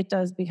 but it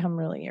does become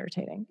really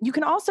irritating. You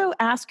can also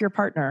ask your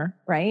partner,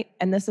 right?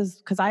 And this is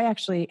because I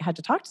actually had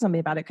to talk to somebody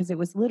about it because it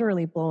was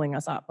literally blowing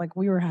us up. Like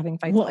we were having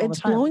fights all the time. Well,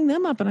 it's blowing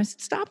them up. And I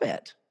said, stop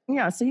it.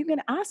 Yeah. So you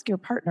can ask your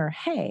partner,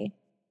 hey,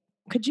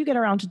 could you get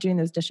around to doing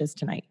those dishes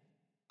tonight?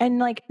 And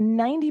like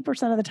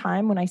 90% of the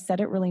time when I said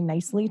it really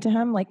nicely to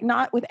him, like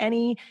not with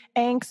any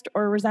angst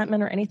or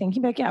resentment or anything,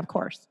 he'd be like, yeah, of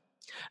course.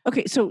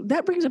 Okay. So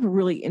that brings up a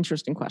really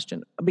interesting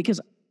question because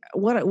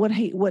what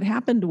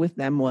happened with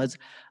them was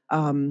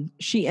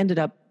she ended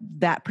up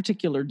that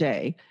particular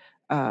day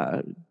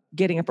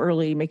getting up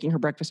early, making her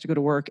breakfast to go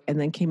to work, and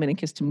then came in and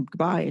kissed him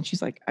goodbye. And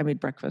she's like, I made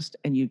breakfast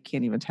and you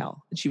can't even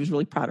tell. And she was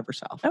really proud of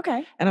herself.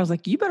 Okay. And I was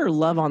like, you better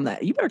love on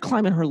that. You better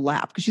climb in her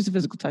lap because she's a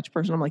physical touch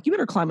person. I'm like, you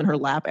better climb in her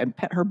lap and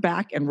pet her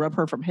back and rub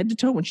her from head to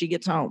toe when she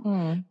gets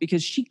home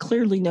because she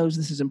clearly knows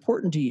this is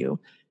important to you.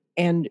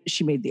 And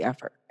she made the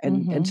effort.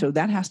 And so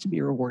that has to be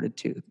rewarded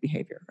too, the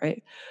behavior,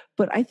 right?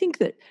 But I think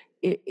that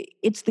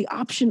it's the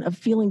option of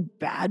feeling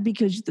bad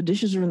because the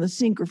dishes are in the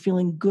sink or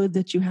feeling good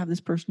that you have this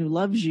person who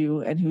loves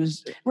you and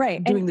who's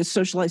doing this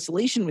social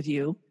isolation with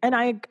you. And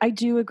I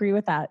do agree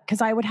with that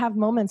because I would have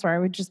moments where I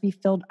would just be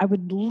filled. I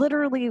would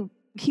literally,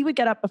 he would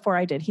get up before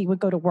I did. He would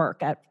go to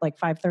work at like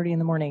 5:30 in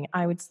the morning.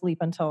 I would sleep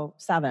until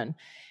 7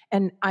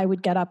 and I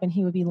would get up and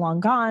he would be long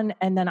gone.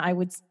 And then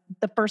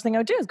the first thing I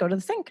would do is go to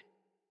the sink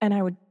and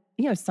I would,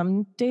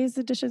 some days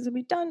the dishes would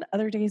be done.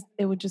 Other days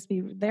it would just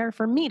be there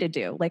for me to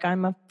do. Like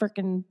I'm a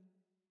freaking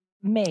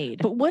maid.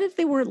 But what if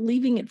they weren't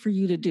leaving it for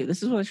you to do?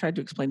 This is what I tried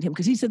to explain to him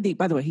because he said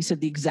he said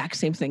the exact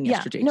same thing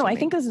yesterday. No, I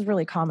think this is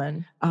really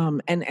common.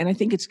 And I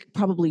think it's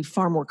probably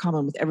far more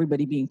common with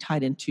everybody being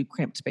tied into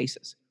cramped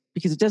spaces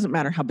because it doesn't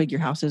matter how big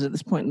your house is at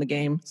this point in the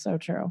game. So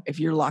true. If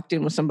you're locked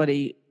in with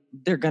somebody,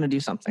 they're going to do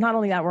something. Not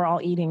only that, we're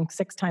all eating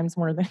 6 times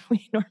more than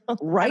we normally.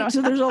 Right.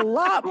 So there's a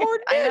lot more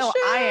dishes. I know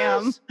I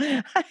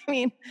am. I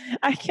mean,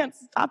 I can't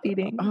stop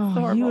eating.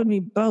 Oh, you and me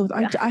both.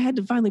 Yeah. I had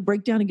to finally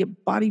break down and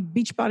get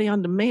Beachbody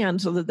on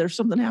demand so that there's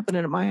something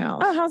happening at my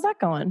house. Oh, how's that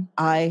going?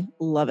 I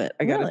love it.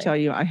 I got to tell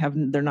you,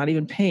 they're not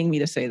even paying me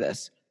to say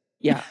this.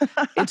 Yeah,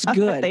 it's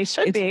good. They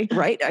should be.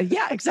 Right.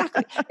 Yeah,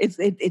 exactly.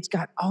 It's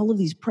got all of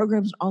these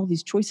programs, all of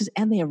these choices,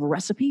 and they have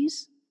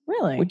recipes.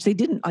 Really? Which they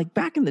didn't like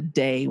back in the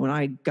day when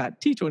I got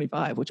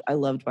T25, which I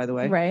loved, by the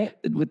way. Right.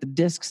 With the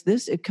discs,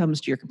 it comes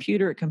to your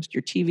computer, it comes to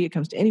your TV, it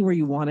comes to anywhere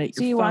you want it.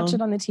 So you watch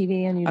it on the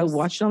TV and I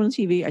watch it on the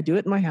TV. I do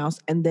it in my house.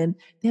 And then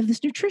they have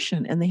this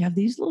nutrition and they have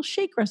these little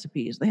shake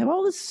recipes. They have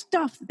all this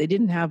stuff that they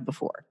didn't have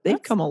before.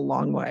 They've come a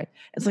long way.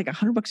 It's like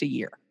 $100 a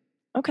year.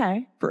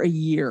 Okay. For a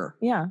year.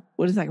 Yeah.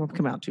 What does that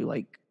come out to?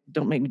 Like,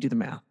 don't make me do the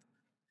math.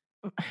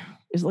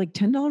 Is it like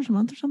 $10 a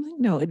month or something?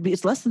 No,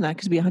 it's less than that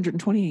because it'd be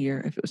 $120 a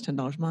year if it was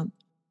 $10 a month.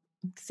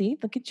 See,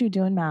 look at you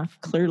doing math.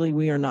 Clearly,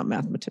 we are not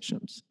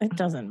mathematicians. It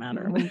doesn't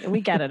matter. We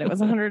get it. It was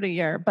 $100 a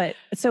year. But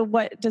so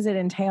what does it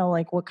entail?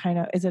 Like what kind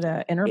of, is it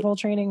an interval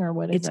training or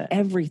what is it? It's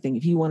everything.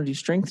 If you want to do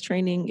strength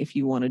training, if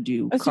you want to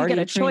do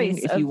cardio training,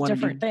 if you want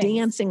to do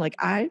dancing, like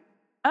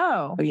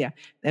Oh yeah.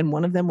 And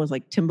one of them was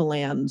like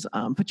Timbaland's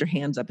put your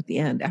hands up at the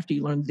end after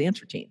you learn the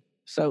dance routine.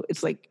 So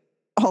it's like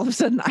all of a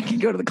sudden I can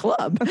go to the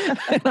club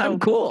and I'm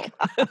cool.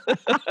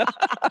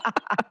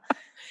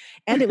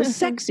 And it was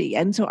sexy.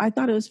 And so I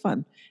thought it was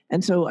fun.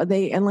 And so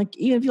even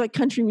if you like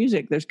country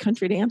music, there's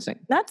country dancing.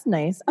 That's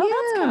nice. Oh, yeah.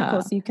 That's kind of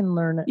cool. So you can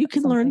learn it. You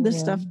can learn this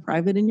stuff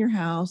private in your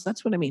house.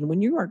 That's what I mean.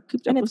 When you are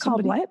cooped up and with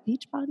somebody. And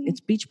it's called what? Beachbody? It's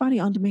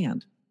Beachbody on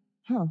demand.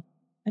 Huh.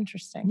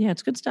 Interesting. Yeah,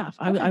 it's good stuff.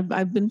 Okay.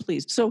 I've been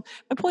pleased. So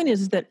my point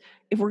is that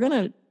if we're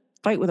going to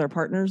fight with our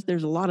partners,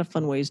 there's a lot of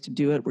fun ways to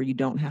do it where you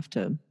don't have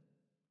to.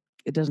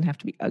 It doesn't have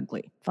to be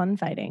ugly. Fun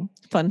fighting.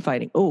 Fun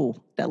fighting.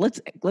 Oh, let's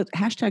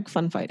hashtag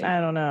fun fighting. I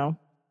don't know.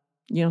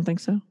 You don't think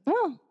so?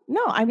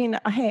 No. I mean,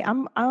 hey,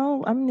 I'm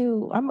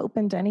new. I'm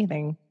open to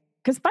anything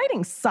because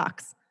fighting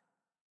sucks.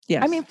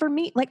 Yes. I mean, for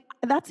me, like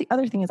that's the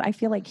other thing is I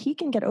feel like he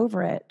can get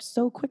over it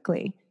so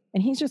quickly,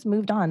 and he's just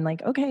moved on.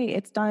 Like, okay,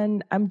 it's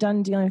done. I'm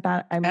done dealing with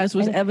that. As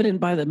was evident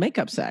by the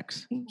makeup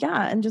sex.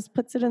 Yeah, and just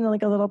puts it in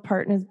like a little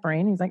part in his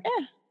brain. He's like,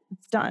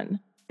 it's done.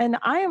 And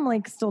I am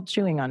like still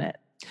chewing on it.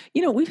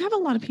 You know, we have a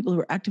lot of people who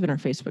are active in our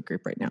Facebook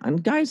group right now.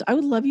 And guys, I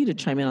would love you to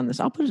chime in on this.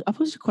 I'll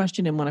post a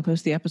question in when I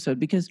post the episode,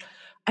 because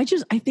I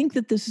think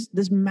that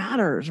this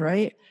matters,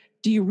 right?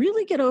 Do you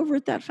really get over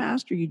it that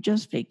fast, or are you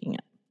just faking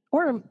it?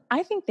 Or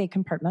I think they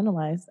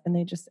compartmentalize and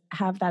they just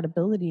have that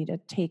ability to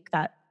take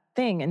that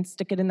thing and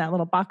stick it in that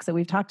little box that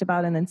we've talked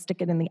about and then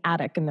stick it in the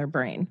attic in their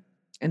brain.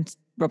 And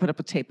rope it up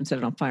with tape and set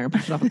it on fire and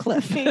push it off a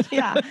cliff.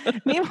 Yeah.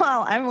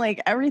 Meanwhile, I'm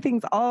like,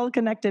 everything's all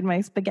connected.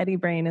 My spaghetti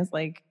brain is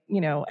like,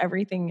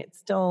 everything, it's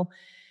still,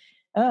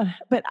 and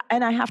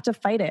I have to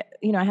fight it.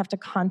 I have to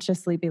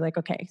consciously be like,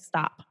 okay,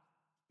 stop,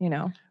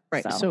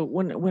 Right. So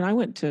when I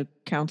went to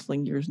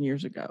counseling years and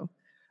years ago,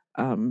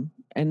 and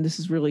this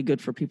is really good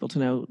for people to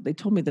know, they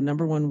told me the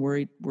number one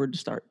word to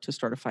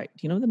start a fight.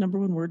 Do you know what the number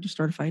one word to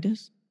start a fight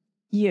is?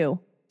 You.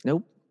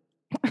 Nope.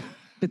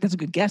 But that's a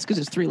good guess because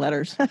it's 3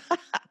 letters. That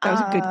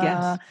was a good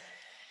guess.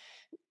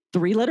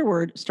 3-letter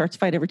word, starts a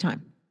fight every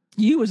time.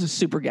 You is a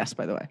super guess,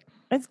 by the way.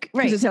 It's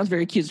right. Because it sounds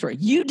very accusatory.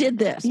 You did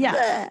this.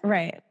 Yeah.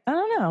 Right. I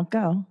don't know.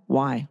 Go.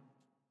 Why?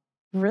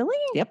 Really?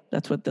 Yep.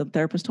 That's what the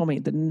therapist told me.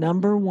 The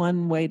number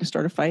one way to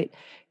start a fight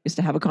is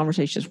to have a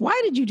conversation. Why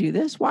did you do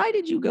this? Why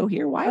did you go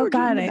here? Why were you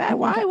doing that?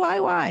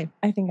 Why?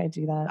 I think I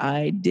do that.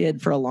 I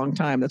did for a long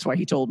time. That's why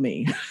he told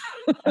me.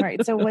 All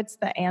right. So what's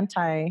the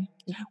anti?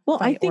 Well,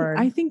 I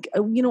think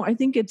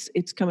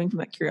it's coming from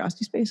that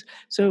curiosity space.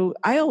 So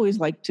I always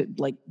like to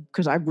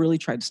because I've really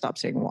tried to stop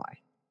saying why,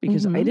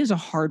 because it is a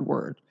hard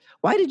word.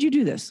 Why did you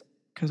do this?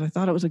 Because I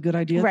thought it was a good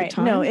idea at the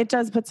time. No, it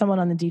does put someone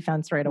on the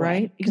defense right away.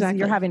 Right? Exactly.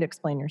 You're having to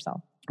explain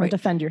yourself or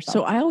defend yourself.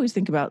 So I always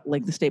think about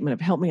the statement of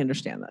help me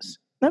understand this.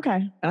 Okay.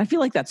 And I feel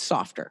like that's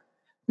softer.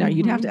 Now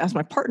you'd have to ask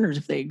my partners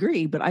if they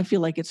agree, but I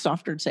feel like it's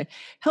softer to say,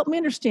 help me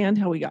understand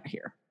how we got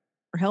here,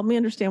 or help me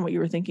understand what you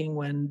were thinking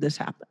when this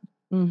happened.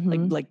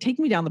 Like take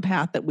me down the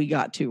path that we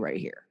got to right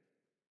here.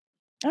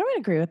 I would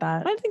agree with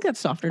that. I think that's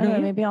softer.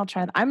 Maybe I'll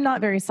try that. I'm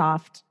not very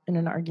soft in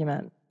an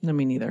argument. No,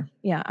 me neither.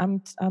 Yeah,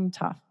 I'm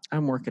tough.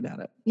 I'm working at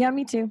it. Yeah,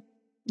 me too.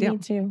 Yeah. Me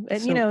too.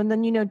 And and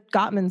then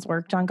Gottman's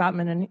work, John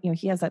Gottman, and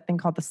he has that thing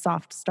called the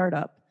soft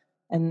startup.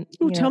 And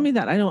tell me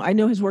that. I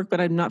know his work,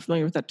 but I'm not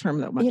familiar with that term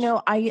that much.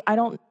 I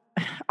don't.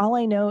 All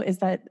I know is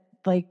that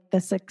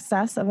the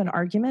success of an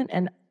argument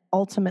and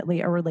ultimately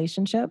a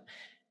relationship,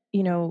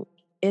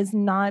 is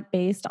not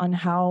based on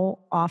how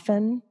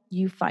often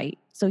you fight.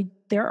 So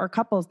there are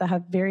couples that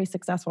have very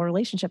successful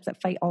relationships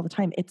that fight all the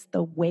time. It's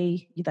the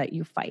way that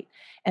you fight.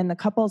 And the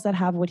couples that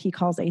have what he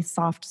calls a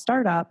soft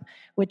startup,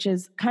 which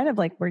is kind of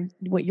like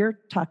what you're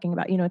talking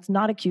about, it's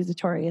not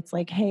accusatory. It's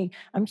like, hey,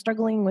 I'm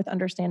struggling with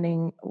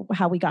understanding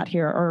how we got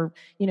here, or,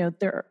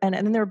 there, and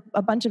then there are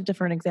a bunch of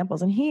different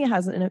examples. And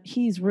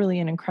he's really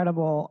an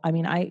incredible,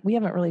 we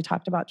haven't really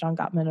talked about John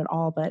Gottman at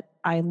all, but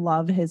I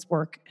love his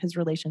work, his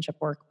relationship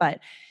work. But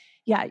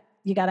yeah,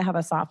 you got to have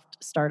a soft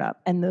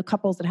startup. And the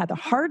couples that had the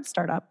hard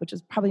startup, which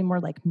is probably more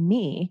like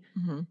me,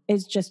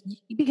 is just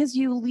because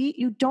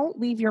you don't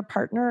leave your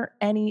partner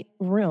any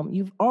room.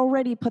 You've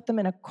already put them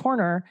in a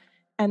corner,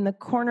 and the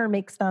corner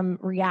makes them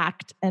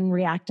react in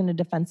a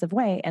defensive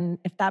way. And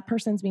if that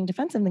person's being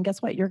defensive, then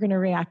guess what? You're going to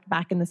react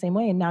back in the same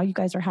way. And now you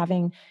guys are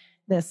having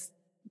this,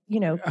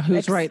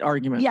 who's right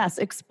argument. Yes,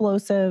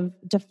 explosive,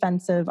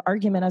 defensive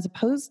argument, as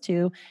opposed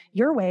to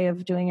your way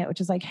of doing it,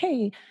 which is like,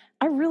 hey,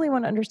 I really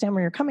want to understand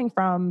where you're coming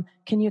from.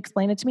 Can you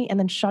explain it to me? And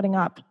then shutting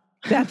up.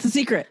 That's the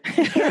secret.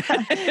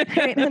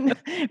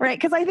 Right.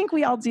 Because I think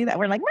we all do that.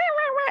 We're like, rah,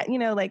 rah,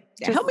 rah,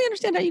 help me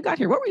understand how you got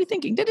here. What were you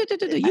thinking?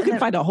 You can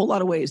find a whole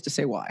lot of ways to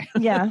say why.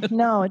 Yeah,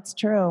 no, it's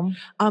true.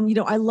 I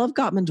love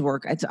Gottman's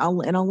work.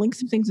 I'll link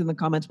some things in the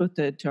comments, both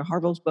to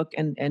Harville's book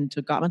and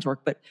to Gottman's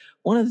work. But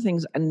one of the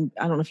things, and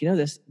I don't know if you know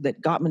this,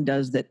 that Gottman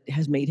does that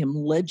has made him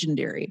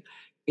legendary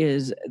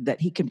is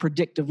that he can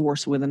predict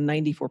divorce with a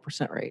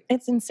 94% rate.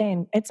 It's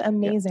insane. It's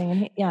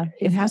amazing. Yeah.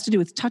 It has to do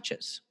with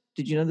touches.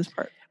 Did you know this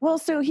part? Well,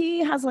 so he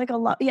has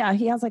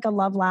he has a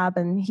love lab,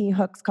 and he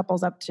hooks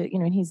couples up to,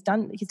 and he's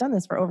done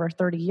this for over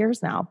 30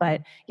 years now.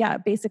 But yeah,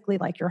 basically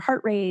like your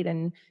heart rate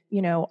and,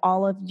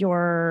 all of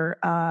your,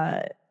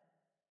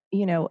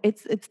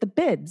 it's the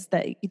bids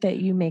that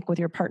you make with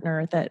your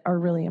partner that are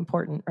really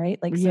important, right?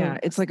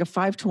 It's like a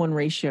 5-to-1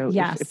 ratio.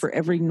 Yes.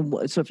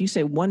 So if you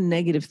say one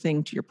negative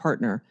thing to your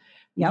partner,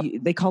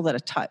 they call that a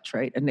touch,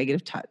 right? A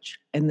negative touch.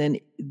 And then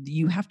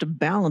you have to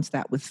balance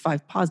that with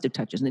 5 positive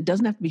touches. And it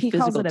doesn't have to be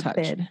physical touch. He calls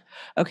it a bid.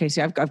 Okay,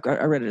 see, I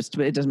read it.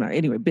 It doesn't matter.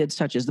 Anyway, bids,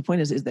 touches. The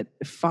point is that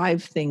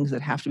 5 things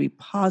that have to be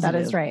positive.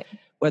 That is right.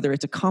 Whether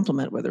it's a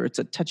compliment, whether it's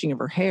a touching of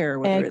her hair,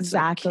 whether it's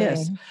a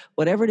kiss,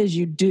 whatever it is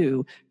you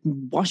do,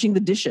 washing the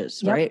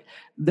dishes, right?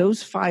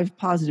 Those 5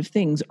 positive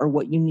things are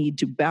what you need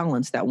to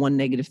balance that one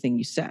negative thing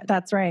you said.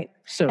 That's right.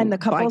 So and the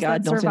couples by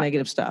God, don't say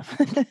negative stuff.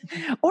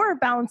 Or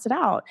balance it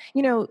out.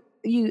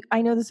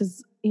 I know this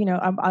is,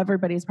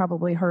 everybody's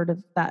probably heard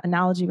of that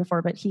analogy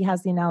before, but he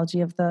has the analogy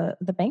of the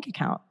bank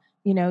account.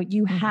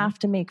 You have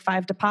to make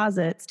 5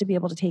 deposits to be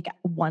able to take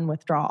 1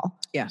 withdrawal.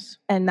 Yes.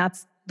 And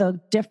that's the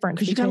difference.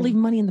 Because you got to leave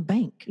money in the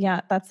bank.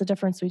 Yeah, that's the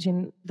difference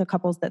between the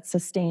couples that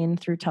sustain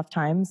through tough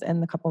times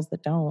and the couples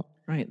that don't.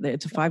 Right.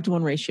 It's a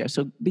 5-to-1 ratio.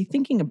 So be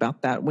thinking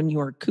about that when you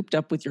are cooped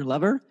up with your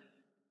lover.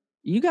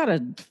 You got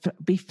to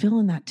be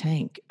filling that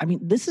tank. I mean,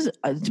 this is,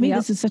 to me,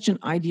 this is such an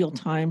ideal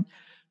time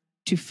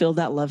to fill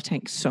that love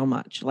tank so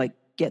much. Like,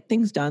 get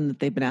things done that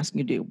they've been asking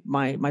you to do.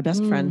 My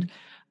best friend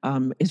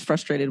is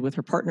frustrated with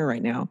her partner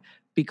right now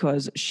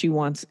because she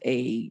wants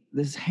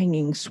this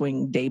hanging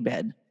swing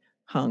daybed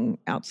hung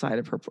outside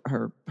of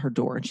her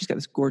door. And she's got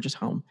this gorgeous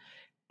home.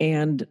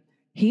 And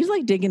he's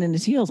like digging in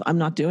his heels. I'm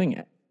not doing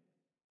it.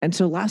 And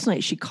so last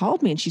night she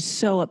called me and she's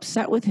so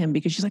upset with him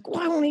because she's like,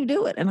 why won't he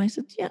do it? And I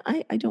said, yeah,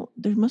 I don't,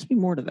 there must be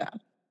more to that.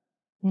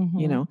 Mm-hmm.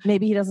 You know,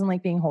 maybe he doesn't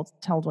like being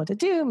told what to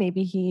do.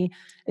 Maybe he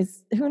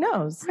is, who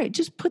knows? Right.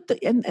 Just put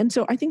and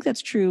so I think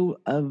that's true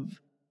of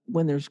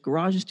when there's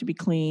garages to be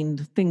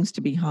cleaned, things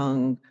to be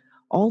hung,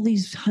 all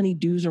these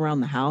honey-dos around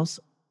the house.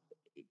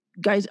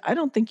 Guys, I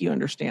don't think you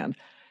understand.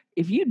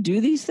 If you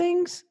do these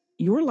things,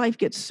 your life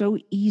gets so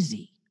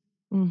easy.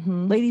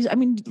 Mm-hmm. Ladies, I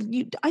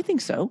mean, I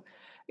think so.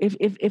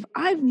 If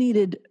I've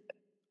needed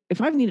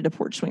a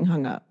porch swing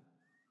hung up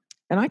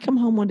and I come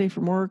home one day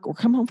from work or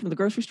come home from the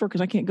grocery store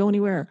because I can't go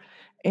anywhere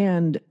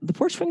and the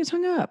porch swing is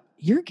hung up,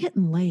 you're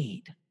getting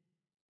laid.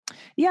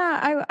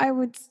 Yeah, I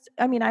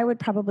would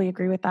probably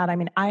agree with that. I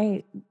mean,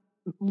 I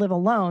live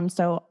alone,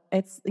 so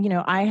it's,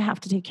 I have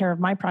to take care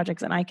of my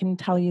projects, and I can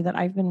tell you that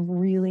I've been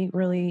really,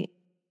 really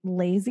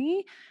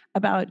lazy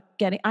about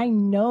I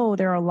know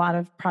there are a lot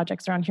of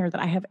projects around here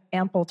that I have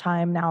ample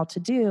time now to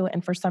do.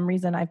 And for some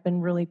reason, I've been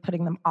really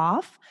putting them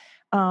off.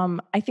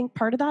 I think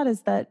part of that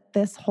is that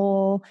this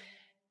whole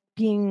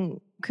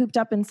being cooped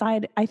up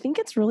inside, I think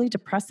it's really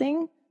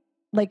depressing,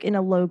 like in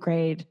a low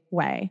grade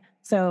way.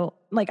 So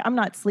like, I'm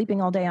not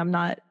sleeping all day. I'm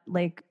not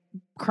like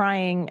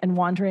crying and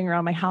wandering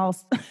around my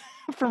house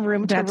from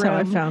room to room. That's how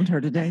I found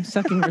her today,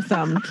 sucking her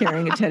thumb,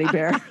 carrying a teddy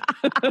bear,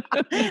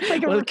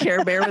 like a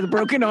Care Bear with a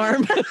broken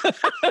arm.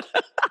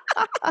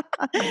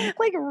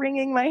 Like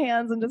wringing my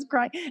hands and just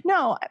crying.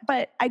 No,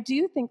 but I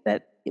do think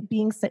that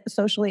being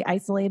socially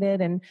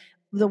isolated and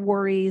the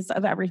worries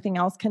of everything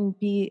else can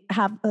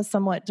have a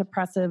somewhat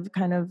depressive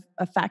kind of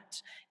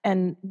effect,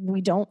 and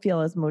we don't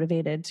feel as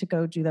motivated to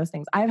go do those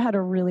things. I've had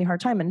a really hard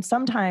time, and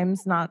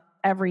sometimes not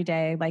every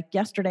day. Like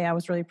yesterday I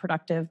was really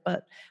productive,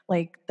 but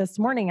like this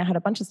morning I had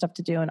a bunch of stuff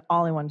to do and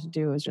all I wanted to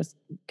do was just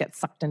get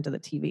sucked into the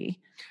TV.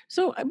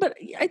 So, but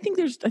I think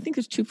there's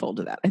twofold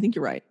to that. I think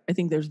you're right. I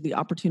think there's the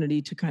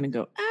opportunity to kind of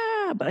go,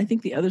 but I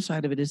think the other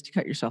side of it is to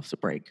cut yourself a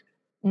break.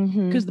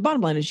 Because the bottom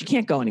line is you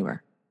can't go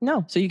anywhere.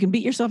 No. So you can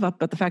beat yourself up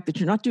about the fact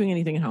that you're not doing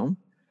anything at home,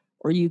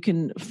 or you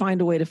can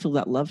find a way to fill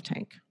that love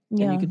tank.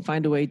 Yeah. And you can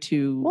find a way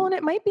to... Well, and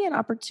it might be an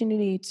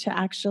opportunity to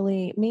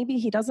actually, maybe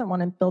he doesn't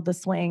want to build the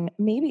swing.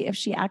 Maybe if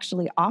she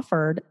actually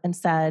offered and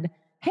said,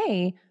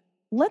 hey,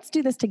 let's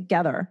do this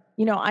together.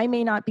 I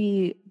may not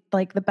be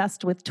like the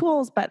best with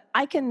tools, but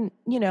I can,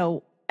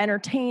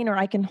 entertain, or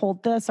I can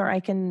hold this, or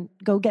I can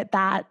go get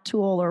that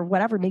tool or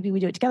whatever. Maybe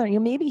we do it together.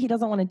 Maybe he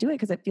doesn't want to do it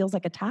because it feels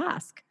like a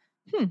task.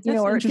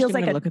 Or it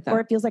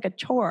feels like a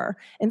chore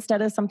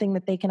instead of something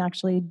that they can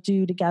actually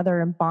do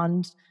together and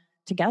bond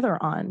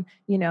together on,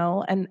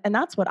 and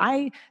that's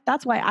why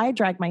I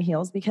drag my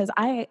heels, because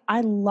I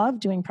love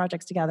doing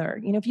projects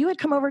together. If you had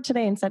come over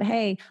today and said,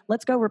 hey,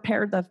 let's go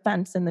repair the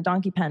fence in the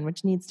donkey pen,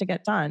 which needs to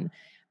get done,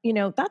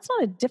 that's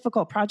not a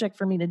difficult project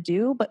for me to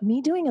do, but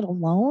me doing it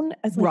alone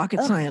is like,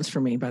 rocket science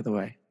for me, by the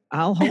way.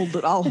 I'll hold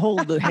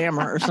the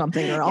hammer or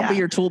something, or I'll be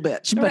your tool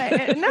bitch. But.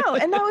 Right. No,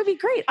 and that would be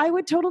great. I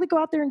would totally go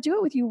out there and do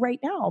it with you right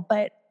now.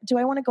 But do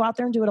I want to go out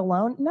there and do it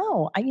alone?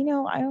 No.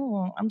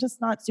 I'm just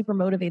not super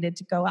motivated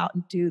to go out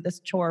and do this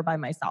chore by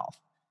myself.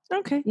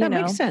 Okay, that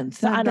makes sense.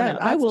 So I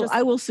don't know.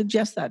 I will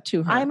suggest that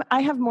to her.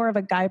 I have more of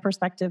a guy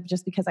perspective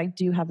just because I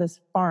do have this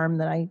farm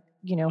that I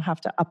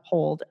have to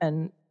uphold,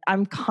 and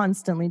I'm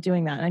constantly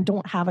doing that. And I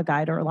don't have a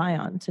guy to rely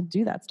on to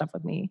do that stuff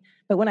with me.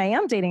 But when I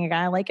am dating a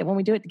guy, I like it when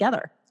we do it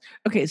together.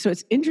 Okay, so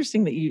it's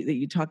interesting that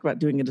you talk about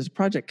doing it as a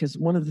project, because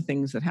one of the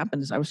things that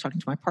happened is I was talking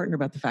to my partner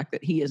about the fact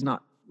that he is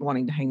not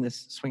wanting to hang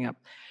this swing up.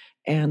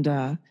 And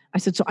I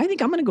said, so I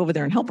think I'm going to go over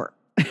there and help her.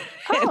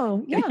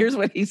 Oh, yeah. And here's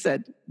what he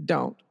said.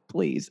 Don't,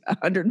 please.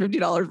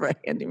 $150 for a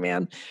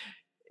handyman.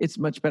 It's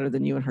much better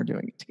than you and her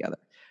doing it together.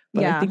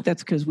 But I think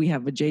that's because we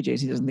have a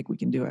JJ's. He doesn't think we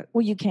can do it.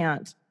 Well, you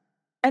can't.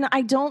 And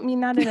I don't mean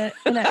that in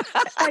a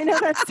I know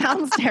that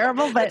sounds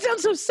terrible, but it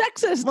sounds so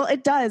sexist. Well,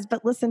 it does,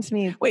 but listen to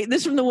me. Wait,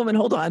 this from the woman,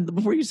 hold on,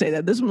 before you say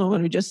that, this from the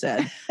woman who just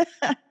said,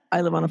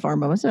 I live on a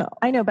farm by myself.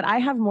 I know, but I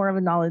have more of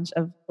a knowledge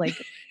of like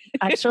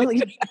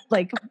actually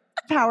like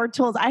power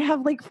tools. I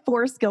have like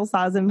 4 skill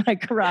saws in my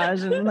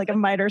garage and like a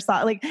miter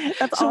saw. Like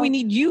that's so all. We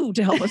need you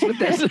to help us with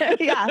this.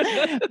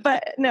 Yeah.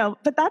 But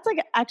that's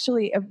like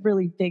actually a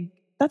really big,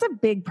 that's a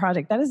big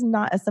project. That is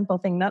not a simple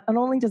thing. Not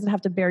only does it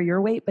have to bear your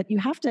weight, but you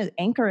have to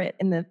anchor it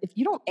if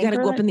you don't anchor it. You got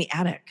to go up in the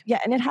attic. Yeah.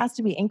 And it has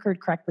to be anchored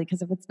correctly,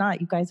 because if it's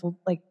not, you guys will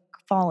like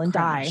fall and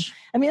die.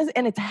 I mean,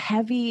 and it's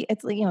heavy.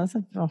 It's like,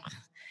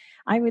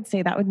 I would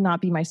say that would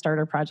not be my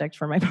starter project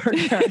for my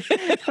partner.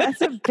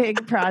 That's a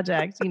big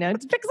project, you know,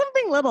 to pick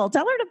something little.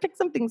 Tell her to pick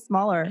something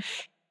smaller.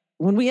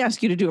 When we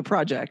ask you to do a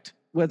project,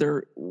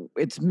 whether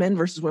it's men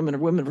versus women or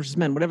women versus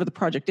men, whatever the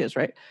project is,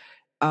 right?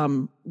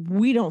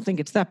 We don't think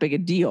it's that big a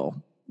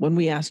deal when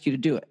we ask you to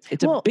do it.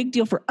 It's a big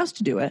deal for us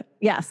to do it.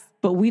 Yes.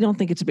 But we don't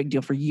think it's a big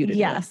deal for you to do it.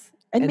 Yes.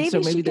 And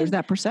maybe there's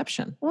that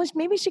perception. Well,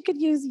 maybe she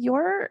could use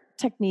your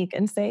technique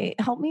and say,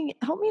 help me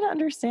to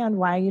understand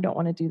why you don't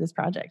want to do this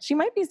project. She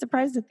might be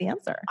surprised at the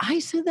answer. I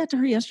said that to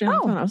her yesterday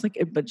on the phone. I was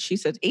like, but she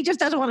said, he just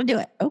doesn't want to do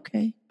it.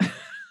 Okay.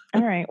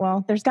 All right.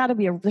 Well, there's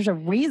a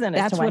reason.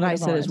 That's what I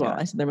said as well.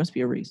 I said, there must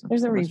be a reason.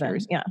 There's a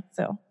reason. Yeah.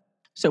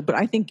 But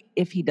I think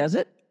if he does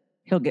it,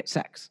 he'll get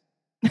sex.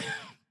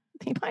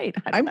 He might.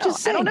 I'm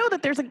just saying. I don't know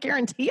that there's a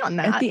guarantee on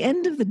that. At the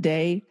end of the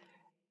day,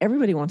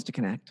 everybody wants to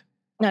connect.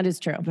 That is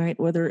true. Right?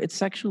 Whether it's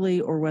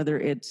sexually or whether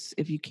it's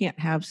if you can't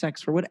have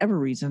sex for whatever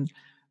reason,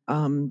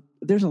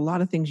 there's a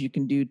lot of things you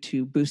can do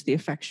to boost the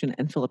affection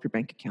and fill up your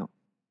bank account.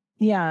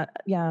 Yeah.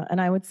 Yeah. And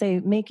I would say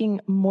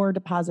making more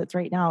deposits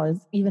right now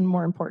is even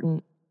more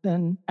important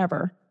than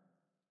ever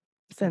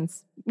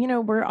since, you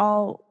know, we're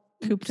all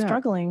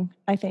struggling,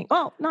 I think.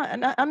 Well,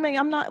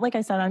 I'm not, like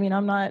I said, I mean,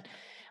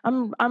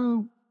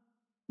 I'm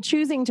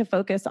choosing to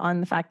focus on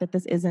the fact that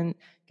this isn't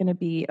going to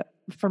be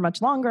for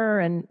much longer.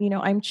 And, you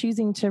know, I'm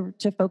choosing to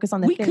focus on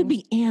the We could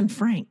be Anne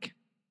Frank.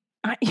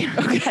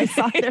 I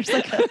saw there's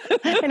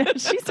I know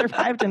she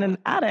survived in an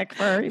attic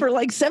for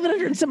like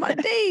 700 and some odd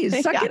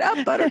days. Suck it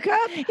up,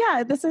 buttercup.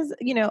 Yeah, this is,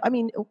 you know, I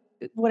mean,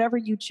 whatever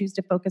you choose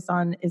to focus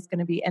on is going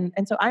to be,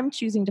 and so I'm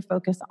choosing to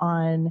focus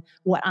on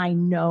what I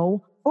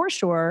know for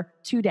sure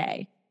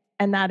today.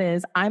 And that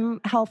is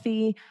I'm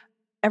healthy.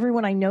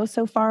 Everyone I know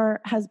so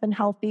far has been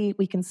healthy.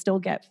 We can still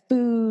get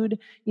food.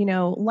 You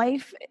know,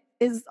 life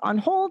is on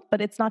hold, but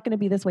it's not going to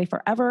be this way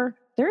forever.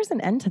 There is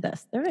an end to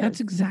this. There is. That's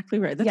exactly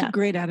right. That's a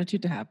great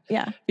attitude to have.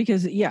 Yeah.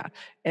 Because,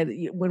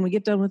 and when we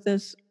get done with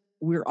this,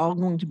 we're all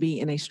going to be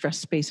in a stress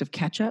space of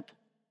catch up.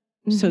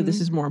 Mm-hmm. So this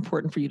is more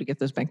important for you to get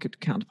those bank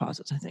account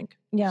deposits, I think.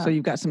 Yeah. So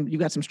you've got some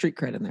street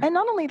cred in there. And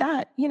not only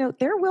that, you know,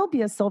 there will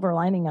be a silver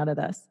lining out of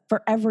this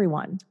for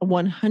everyone.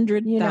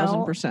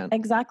 100,000%.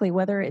 Exactly.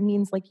 Whether it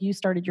means like you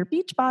started your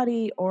beach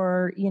body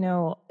or, you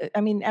know, I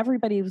mean,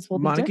 everybody's will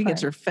be Monica different.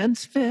 gets her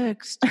fence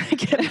fixed. I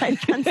get my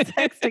fence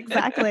fixed.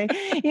 Exactly.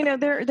 You know,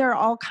 there are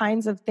all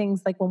kinds of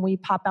things like when we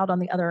pop out on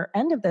the other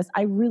end of this,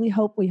 I really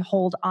hope we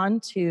hold on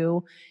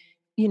to,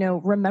 you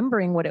know,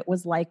 remembering what it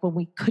was like when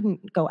we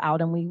couldn't go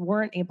out and we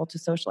weren't able to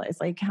socialize.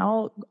 Like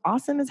how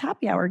awesome is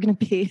happy hour going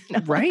to be?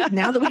 Right?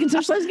 Now that we can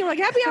socialize, we're like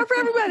happy hour for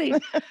everybody.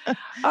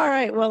 All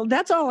right. Well,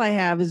 that's all I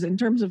have is in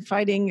terms of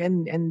fighting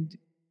and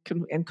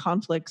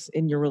conflicts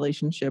in your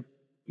relationship.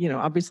 You know,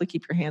 obviously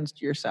keep your hands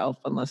to yourself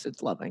unless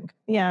it's loving.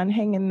 Yeah. And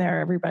hang in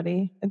there,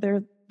 everybody.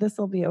 This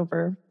will be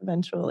over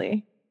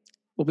eventually.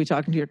 We'll be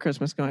talking to you at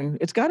Christmas going,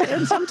 it's got to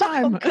end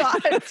sometime. Oh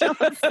God,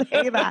 don't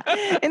say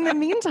that. In the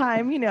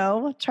meantime, you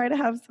know, try to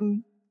have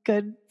some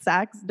good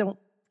sex. Don't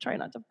try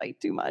not to fight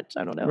too much.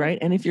 I don't know. Right.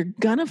 And if you're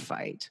going to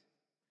fight,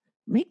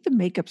 make the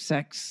makeup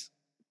sex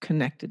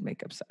connected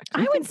makeup sex.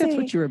 I would say that's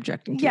what you're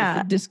objecting to.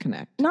 Yeah. The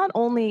disconnect. Not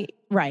only,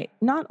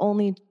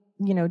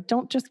 you know,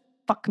 don't just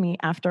fuck me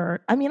after.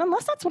 I mean,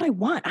 unless that's what I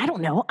want. I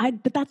don't know.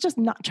 But that's just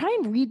not, try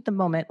and read the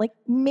moment. Like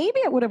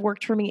maybe it would have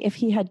worked for me if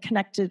he had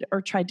connected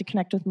or tried to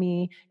connect with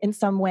me in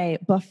some way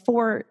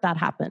before that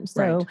happened.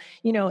 So,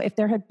 you know, if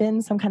there had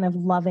been some kind of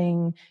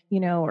loving, you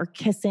know, or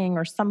kissing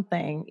or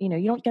something, you know,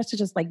 you don't get to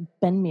just like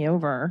bend me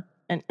over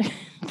and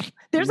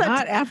there's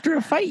not after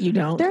a fight, you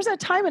don't. There's a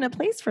time and a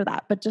place for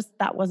that, but just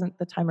that wasn't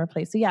the time or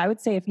place. So yeah, I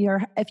would say if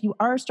you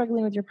are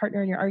struggling with your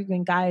partner and you're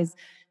arguing, guys,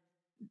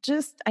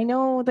 just, I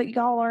know that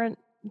y'all aren't,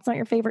 it's not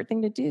your favorite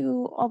thing to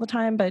do all the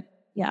time, but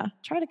yeah,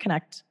 try to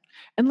connect.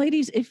 And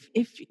ladies, if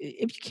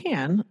you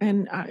can,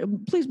 and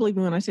please believe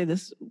me when I say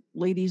this,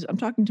 ladies, I'm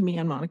talking to me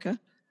and Monica.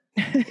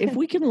 If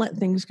we can let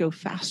things go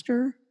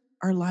faster,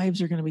 our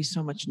lives are going to be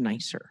so much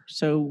nicer.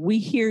 So we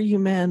hear you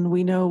men,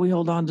 we know we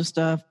hold on to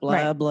stuff,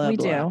 blah, blah, we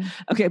blah. do.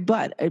 Okay,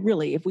 but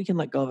really, if we can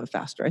let go of it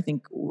faster, I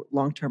think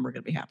long-term we're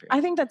going to be happier.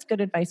 I think that's good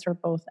advice for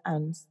both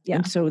ends. Yeah.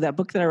 And so that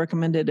book that I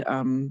recommended,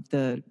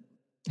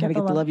 How to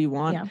Get the Love You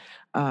Want.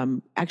 Yeah.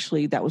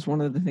 Actually, that was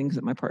one of the things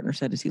that my partner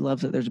said is he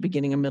loves that there's a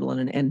beginning, a middle, and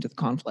an end to the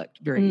conflict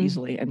very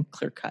easily and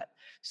clear cut.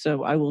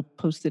 So I will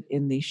post it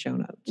in the show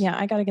notes. Yeah,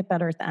 I got to get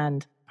better at the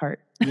end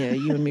part. Yeah,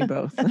 you and me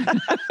both.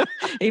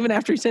 Even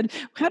after he said,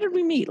 how did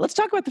we meet? Let's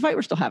talk about the fight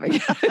we're still having.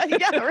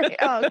 Yeah, right.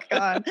 Oh,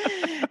 God.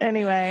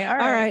 Anyway, all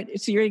right.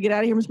 So you ready to get out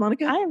of here, Miss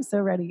Monica? I am so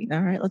ready.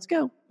 All right, let's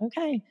go.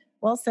 Okay.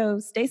 Well, so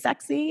stay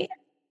sexy.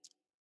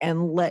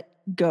 And let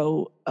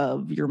go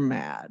of your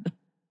mad.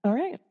 All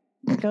right.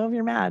 Let go of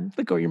your mad.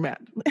 Let go of your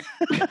mad.